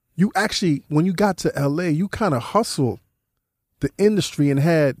you actually, when you got to LA, you kind of hustled the industry and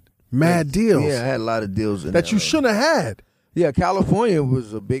had mad deals? Yeah, I had a lot of deals in that LA. you shouldn't have had. Yeah, California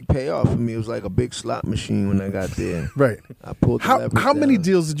was a big payoff for me. It was like a big slot machine when I got there. Right. I pulled. How many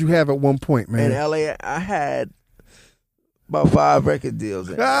deals did you have at one point, man? In LA, I had about 5 record deals.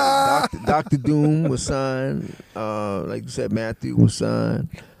 Dr. Doom was signed. Like you said, Matthew was signed.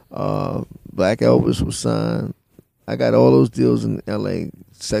 Black Elvis was signed. I got all those deals in L.A.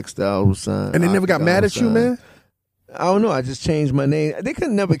 Sextile was signed. And they never got mad at you, man? I don't know. I just changed my name. They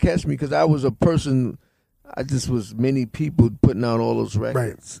could never catch me because I was a person. I just was many people putting out all those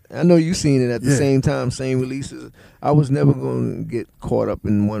records. Right. I know you seen it at the same time, same releases. I was never going to get caught up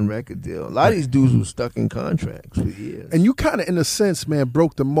in one record deal. A lot of these dudes were stuck in contracts for years. And you kind of, in a sense, man,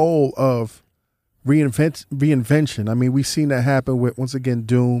 broke the mold of reinvention. I mean, we've seen that happen with, once again,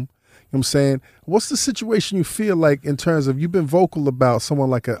 Doom. You know what I'm saying? What's the situation you feel like in terms of, you've been vocal about someone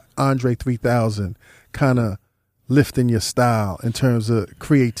like a Andre 3000 kind of lifting your style in terms of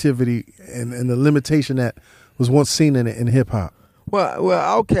creativity and the limitation that was once seen in hip hop? Well,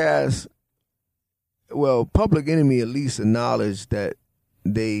 Outkast, Public Enemy at least acknowledged that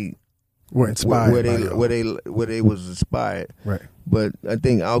they were inspired, where they was inspired. Right. But I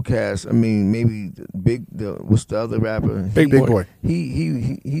think Outkast, I mean, maybe what's the other rapper? Big Boy.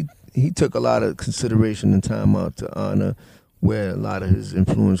 He took a lot of consideration and time out to honor where a lot of his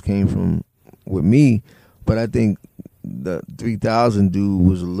influence came from with me. But I think the 3000 dude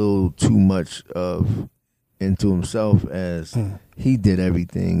was a little too much of into himself, as he did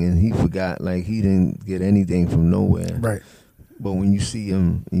everything and he forgot, like, he didn't get anything from nowhere. Right. But when you see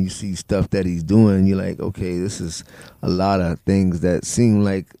him and you see stuff that he's doing, you're like, okay, this is a lot of things that seem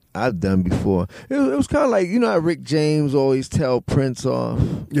like I've done before. It was kind of like, you know how Rick James always tell Prince off?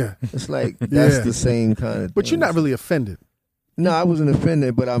 Yeah. It's like, that's the same kind of But things. you're not really offended. No, I wasn't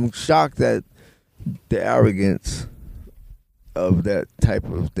offended, but I'm shocked at the arrogance of that type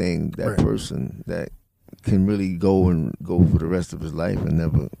of thing, that person that can really go for the rest of his life and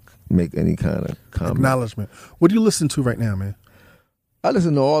never make any kind of comment. Acknowledgement. What do you listen to right now, man? I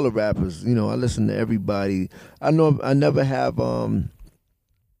listen to all the rappers. You know, I listen to everybody. I know I never have a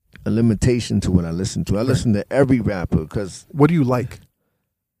limitation to what I listen to. I listen to every rapper because. What do you like?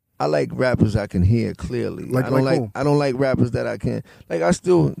 I like rappers I can hear clearly. I don't like rappers that I can't. Like, I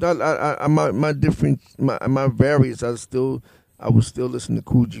still, my various. I would still listen to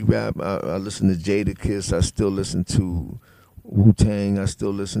Kool Keith rap. I listen to Jadakiss. I still listen to Wu-Tang. I still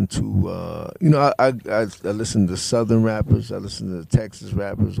listen to, I listen to Southern rappers. I listen to Texas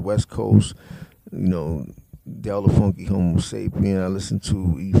rappers, West Coast, Del the Funky Homo Sapien. I listen to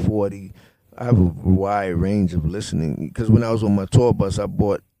E40. I have a wide range of listening because when I was on my tour bus, I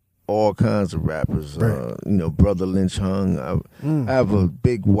bought all kinds of rappers. Right. Brother Lynch Hung. I have a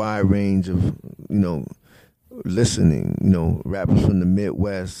big wide range of, listening. Rappers from the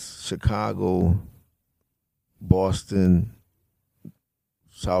Midwest, Chicago, Boston,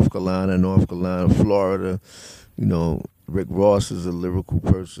 South Carolina, North Carolina, Florida. Rick Ross is a lyrical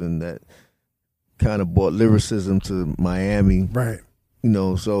person that kind of brought lyricism to Miami. Right.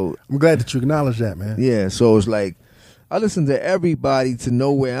 So I'm glad that you acknowledge that, man. Yeah, so it's like I listen to everybody to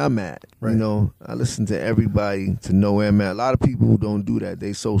know where I'm at. Right. I listen to everybody to know where I'm at. A lot of people who don't do that,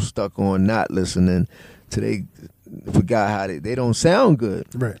 they so stuck on not listening till they forgot how they don't sound good.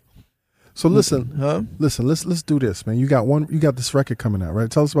 Right. So listen, let's do this, man. You got this record coming out, right?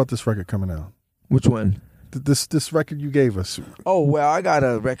 Tell us about this record coming out. Which one? This record you gave us. Oh, well, I got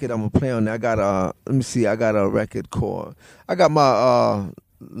a record I'm gonna play on there. I got a record called, I got my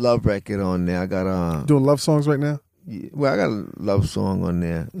love record on there. I got doing love songs right now? Yeah, well, I got a love song on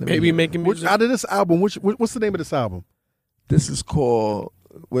there. Maybe making music. Out of this album, what's the name of this album? This is called,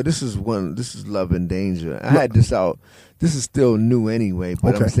 this is Love and Danger. I had this out. This is still new anyway,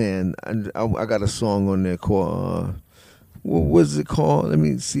 but okay. I'm saying I got a song on there called, what was it called? Let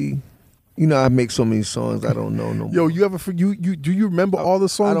me see. I make so many songs I don't know no more. Yo, you ever do you remember all the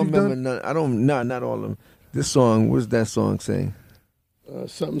songs? I don't remember none. Not all of them. This song, what's that song saying?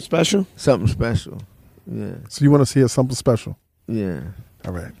 Something special. Something special. Yeah. So you want us to hear something special? Yeah.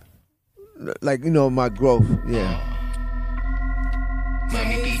 All right. Like, my growth. Yeah.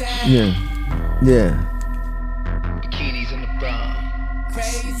 Yeah. Yeah. Bikinis in the bra.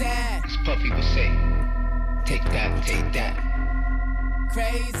 Crazy. As Puffy would say, take that, take that.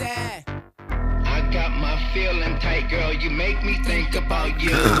 Crazy. I got my feeling tight, girl. You make me think about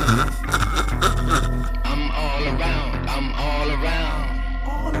you. I'm all around. I'm all around.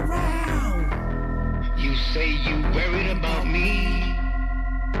 All around. You say you worried about me.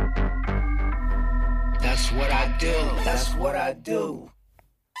 That's what I do. That's what I do.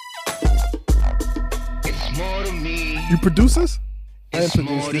 It's more to me. You produce this? It's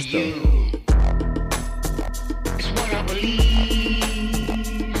more to you. It's what I believe.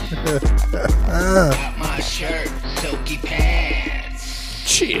 Got my shirt, silky pants.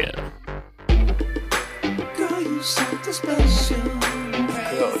 Cheer. Girl, you something special.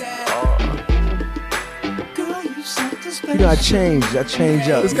 Girl, you something special. I change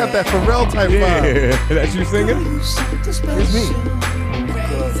up. It's got that Pharrell type vibe. Yeah, that's you singing? Girl, you something special. It's me.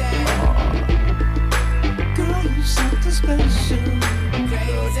 Girl, you something special.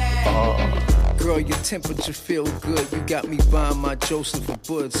 Girl, your temperature feel good. You got me buying my Joseph a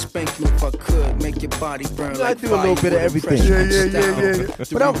Bud. Spank you if I could. Make your body burn I like do a little fire bit of with everything.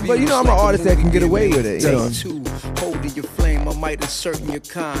 impression. But you know, I'm an artist that can get away with it. You know. Take two, holding your flame. I might insert in your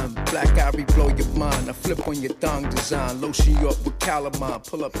kind. Black ivory blow your mind. I flip on your thong design. Lotion you up with calamine.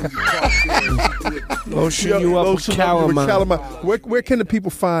 Pull up in your car. Lotion you up with calamine. Where can the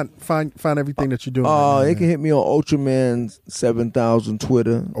people find everything that you're doing? They can hit me on Ultraman 7000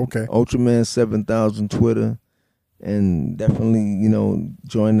 Twitter. Okay. Ultraman 7000 Twitter. And definitely, you know,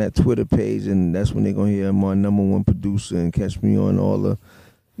 join that Twitter page, and that's when they're going to hear my #1 producer and catch me on all the,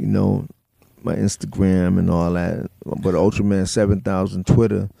 you know, my Instagram and all that. But Ultraman 7000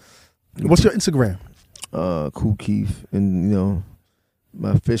 Twitter. What's your Instagram? Kool Keith. And, you know,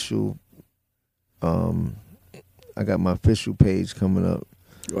 my official, I got my official page coming up.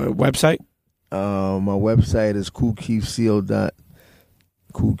 Website? My website is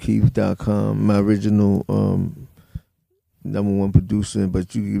koolkeith.com. My original #1 producer,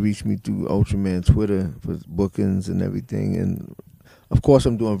 but you can reach me through Ultraman Twitter for bookings and everything. And of course,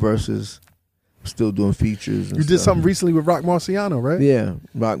 I'm doing verses, still doing features. And you did something recently with Rock Marciano, right? Yeah,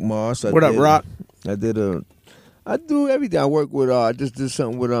 Rock Mars. What up, Rock? I do everything. I work with. I just did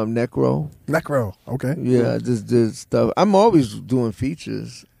something with Necro. Necro, okay. Yeah, I just did stuff. I'm always doing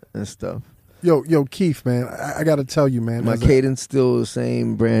features and stuff. Yo, Keith, man, I got to tell you, man. My cadence still the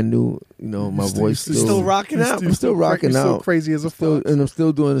same, brand new. You know, my voice still rocking out. I'm still rocking out. Still crazy as a fuck. And I'm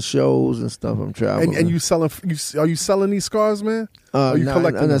still doing the shows and stuff. I'm traveling. And you selling? Are you selling these scars, man? Or you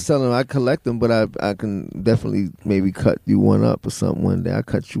collecting I'm them? not selling them. I collect them, but I can definitely maybe cut you one up or something one day. I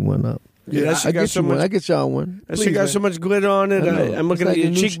cut you one up. Yeah, I get you one. I get y'all one. That shit got so much glitter on it. I'm looking at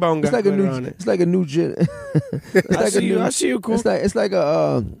your cheekbone. Got glitter on it. It's like a new jet. I see you, cool. It's like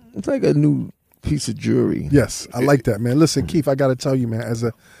a new piece of jewelry. Yes, I like that, man. Listen, Keith, I got to tell you, man, as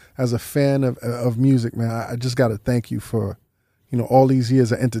a fan of music, man, I just got to thank you for, you know, all these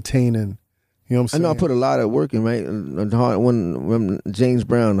years of entertaining. You know what I'm saying? I know I put a lot of work in, right? When James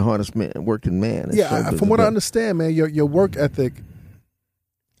Brown, the hardest working man. Yeah, from what I understand, man, your work ethic.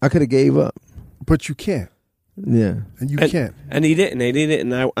 I could have gave up, but you can't. Yeah, and you can't. And he didn't.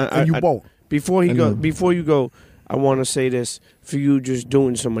 And you won't. Before you go, I want to say this for you just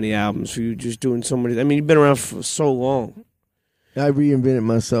doing so many albums, for you just doing so many. I mean, you've been around for so long. I reinvented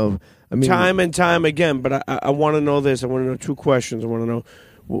myself. I mean, time and time again. But I want to know this. I want to know two questions. I want to know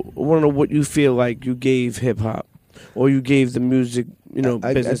what you feel like you gave hip hop, or you gave the music, you know,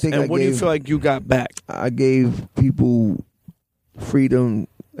 business, and what do you feel like you got back? I gave people freedom.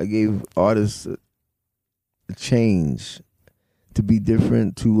 I gave artists a change to be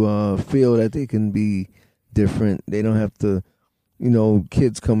different, to feel that they can be different. They don't have to, you know,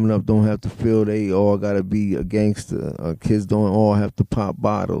 kids coming up don't have to feel they all got to be a gangster. Kids don't all have to pop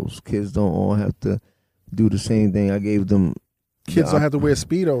bottles. Kids don't all have to do the same thing. I gave them. Kids don't have to wear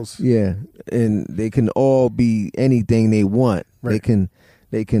Speedos. Yeah, and they can all be anything they want. Right.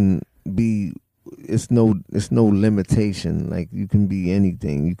 They can be. It's no limitation. Like, you can be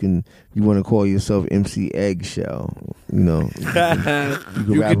anything. You want to call yourself MC Eggshell, you know.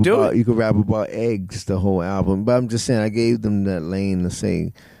 You can rap about eggs the whole album. But I'm just saying, I gave them that lane to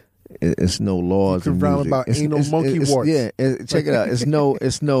say it's no laws. You can rap about anal monkey warts. Yeah, check it out. It's no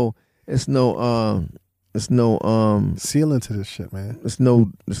ceiling to this shit, man. It's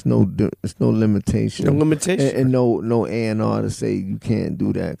no limitation. No limitation. And no A&R to say you can't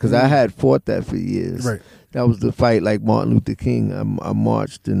do that. Because I had fought that for years. Right. That was the fight, like Martin Luther King. I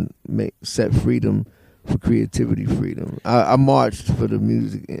marched and set freedom for creativity freedom. I marched for the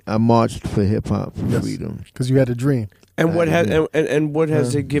music. I marched for hip hop for freedom. Because you had a dream. And what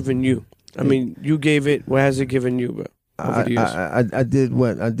has it given you? I mean, you gave it. What has it given you, bro? Over the years? I did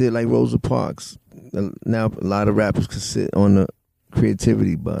what I did, like Rosa Parks. Now a lot of rappers can sit on the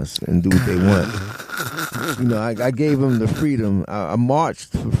creativity bus and do what they want. You know, I gave them the freedom. I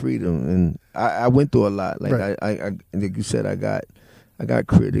marched for freedom, and I went through a lot. Like, right. I like you said, I got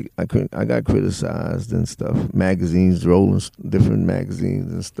criticized and stuff. Magazines, different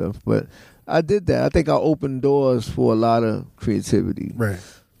magazines and stuff. But I did that. I think I opened doors for a lot of creativity. Right.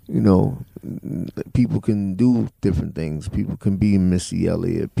 You know, people can do different things. People can be Missy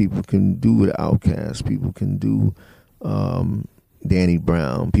Elliott. People can do the Outkast. People can do Danny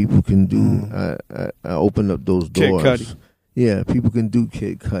Brown. People can do. I opened up those doors. Kid Cudi. Yeah, people can do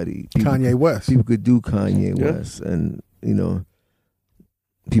Kid Cudi. Kanye West. People could do Kanye West, and you know,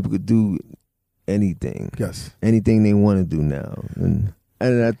 people could do anything. Yes, anything they want to do now, and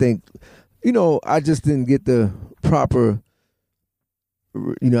I think, you know, I just didn't get the proper.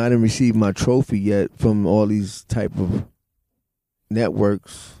 You know, I didn't receive my trophy yet from all these type of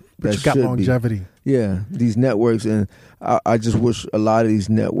networks But you got longevity. Yeah, these networks, and I just wish a lot of these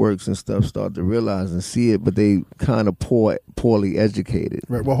networks and stuff start to realize and see it, but they kind of poorly educated.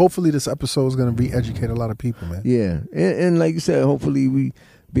 Right. Well, hopefully this episode is going to educate a lot of people, man. Yeah, and like you said, hopefully we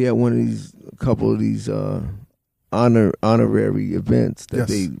be at a couple of these honorary events that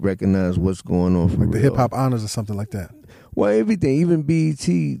they recognize what's going on for like real. The hip hop honors or something like that. Well, everything, even BET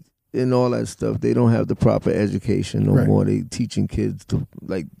and all that stuff, they don't have the proper education no more. They teaching kids to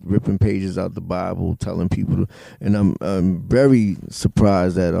like ripping pages out the Bible, telling people to, and I'm very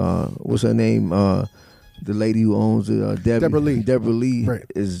surprised that what's her name? The lady who owns it, Deborah Lee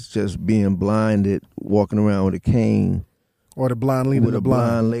is just being blinded, walking around with a cane. Or the blind leading with the a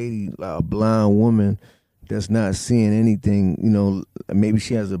blind lady, a blind woman that's not seeing anything. You know, maybe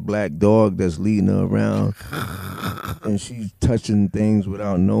she has a black dog that's leading her around, and she's touching things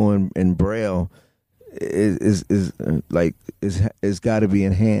without knowing. And Braille is like it's got to be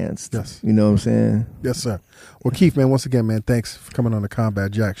enhanced. Yes, you know what I'm saying. Yes, sir. Well, Keith, man, once again, man, thanks for coming on the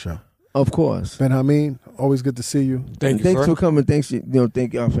Combat Jack Show. Of course, Ben Hameen, always good to see you. Thanks for coming. Thank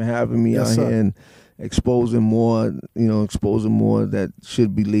y'all for having me out here and exposing more that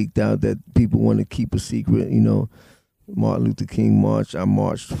should be leaked out that people want to keep a secret. You know, Martin Luther King march. I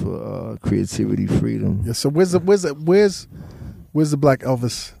marched for creativity, freedom. Yeah. So where's the Black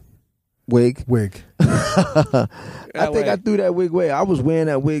Elvis wig? I think I threw that wig away. I was wearing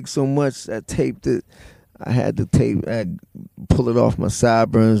that wig so much I taped it. I had to pull it off. My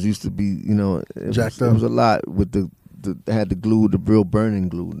sideburns used to be, jacked up. It was a lot with I had to glue the real burning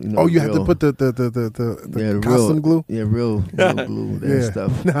glue. You had to put the custom glue? Yeah, real glue and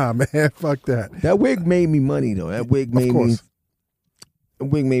stuff. Nah, man, fuck that. That wig made me money though. That wig made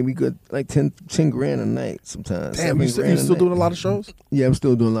me good, like 10 grand a night sometimes. Damn, you still doing a lot of shows? Yeah, I'm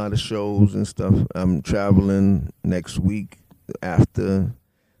still doing a lot of shows and stuff. I'm traveling next week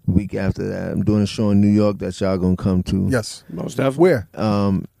week after that. I'm doing a show in New York that y'all gonna come to. Yes. Most definitely. Where?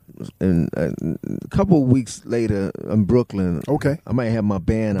 And a couple of weeks later, in Brooklyn. Okay. I might have my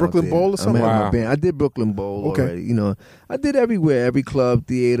band Brooklyn out there. Bowl or something? My band. I did Brooklyn Bowl already. I did everywhere, every club,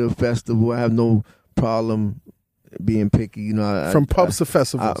 theater, festival. I have no problem being picky. From pubs to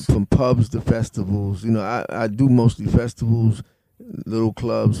festivals. From pubs to festivals. I do mostly festivals, little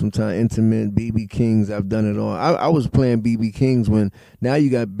clubs, sometimes intimate, BB Kings. I've done it all. I was playing BB Kings when now you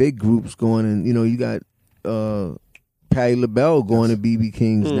got big groups going, and you got Patti LaBelle going to BB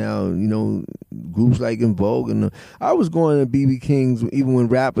Kings now. Groups like In Vogue, and I was going to BB Kings even when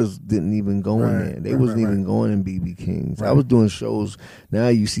rappers didn't even go in there. They wasn't even going in BB Kings. Right. I was doing shows. Now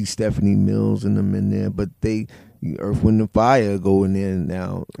you see Stephanie Mills and them in there, but Earth, Wind and Fire go in there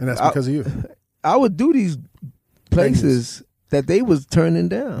now, and that's because of you. I would do these places that they was turning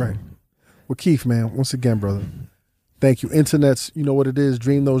down. Right. Well, Keith, man, once again, brother, thank you. Internet's, you know what it is.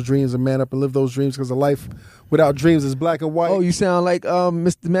 Dream those dreams and man up and live those dreams, because a life without dreams is black and white. Oh, you sound like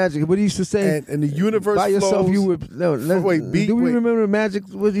Mr. Magic. What he used to say? And the universe by yourself, flows. you would. No, do we remember the Magic?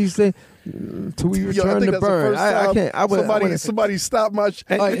 What did he say? Till we return to burn. I can't. Somebody stop my shit.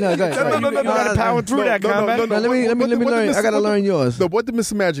 No, you gotta power through that, Combat. Let me learn. I gotta learn yours. No, what did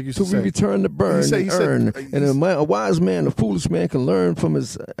Mr. Magic used to say? Till we return to burn and earn. And a wise man, a foolish man can learn from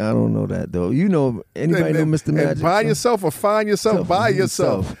his. I don't know that though. Anybody know Mr. Magic? Buy yourself or find yourself. Buy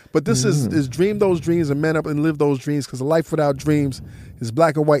yourself. But this is dream those dreams and man up and live those dreams, because a life without dreams is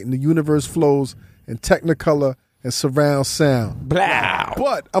black and white, and the universe flows in Technicolor and surround sound. Blah.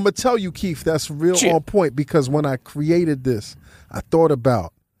 But I'm going to tell you, Keith, that's real on point, because when I created this, I thought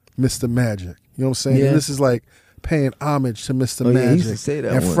about Mr. Magic. You know what I'm saying? Yeah. And this is like paying homage to Mr. Magic. Yeah, he used to say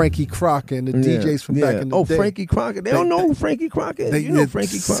that and one. Frankie Crocker and the DJs from back in the day. Frankie Crocker. They don't know who Frankie Crocker is. You know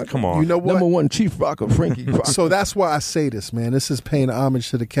Frankie Crocker. Come on. You know what? Number one chief rocker, Frankie Crocker. So that's why I say this, man. This is paying homage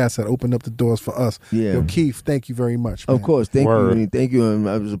to the cats that opened up the doors for us. Yeah. Yo, Keith, thank you very much, man. Of course. Thank you. Thank you. And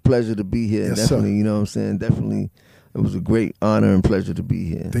it was a pleasure to be here. Yes, definitely, sir. you know what I'm saying? Definitely. It was a great honor and pleasure to be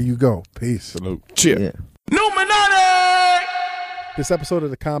here. There you go. Peace. Salute. Cheer. Yeah. Illuminati! This episode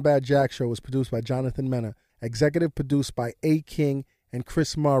of the Combat Jack Show was produced by Jonathan Mena, executive produced by A. King and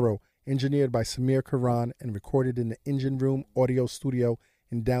Chris Morrow, engineered by Samir Karan, and recorded in the Engine Room Audio Studio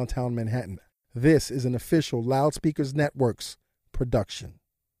in downtown Manhattan. This is an official Loudspeakers Networks production.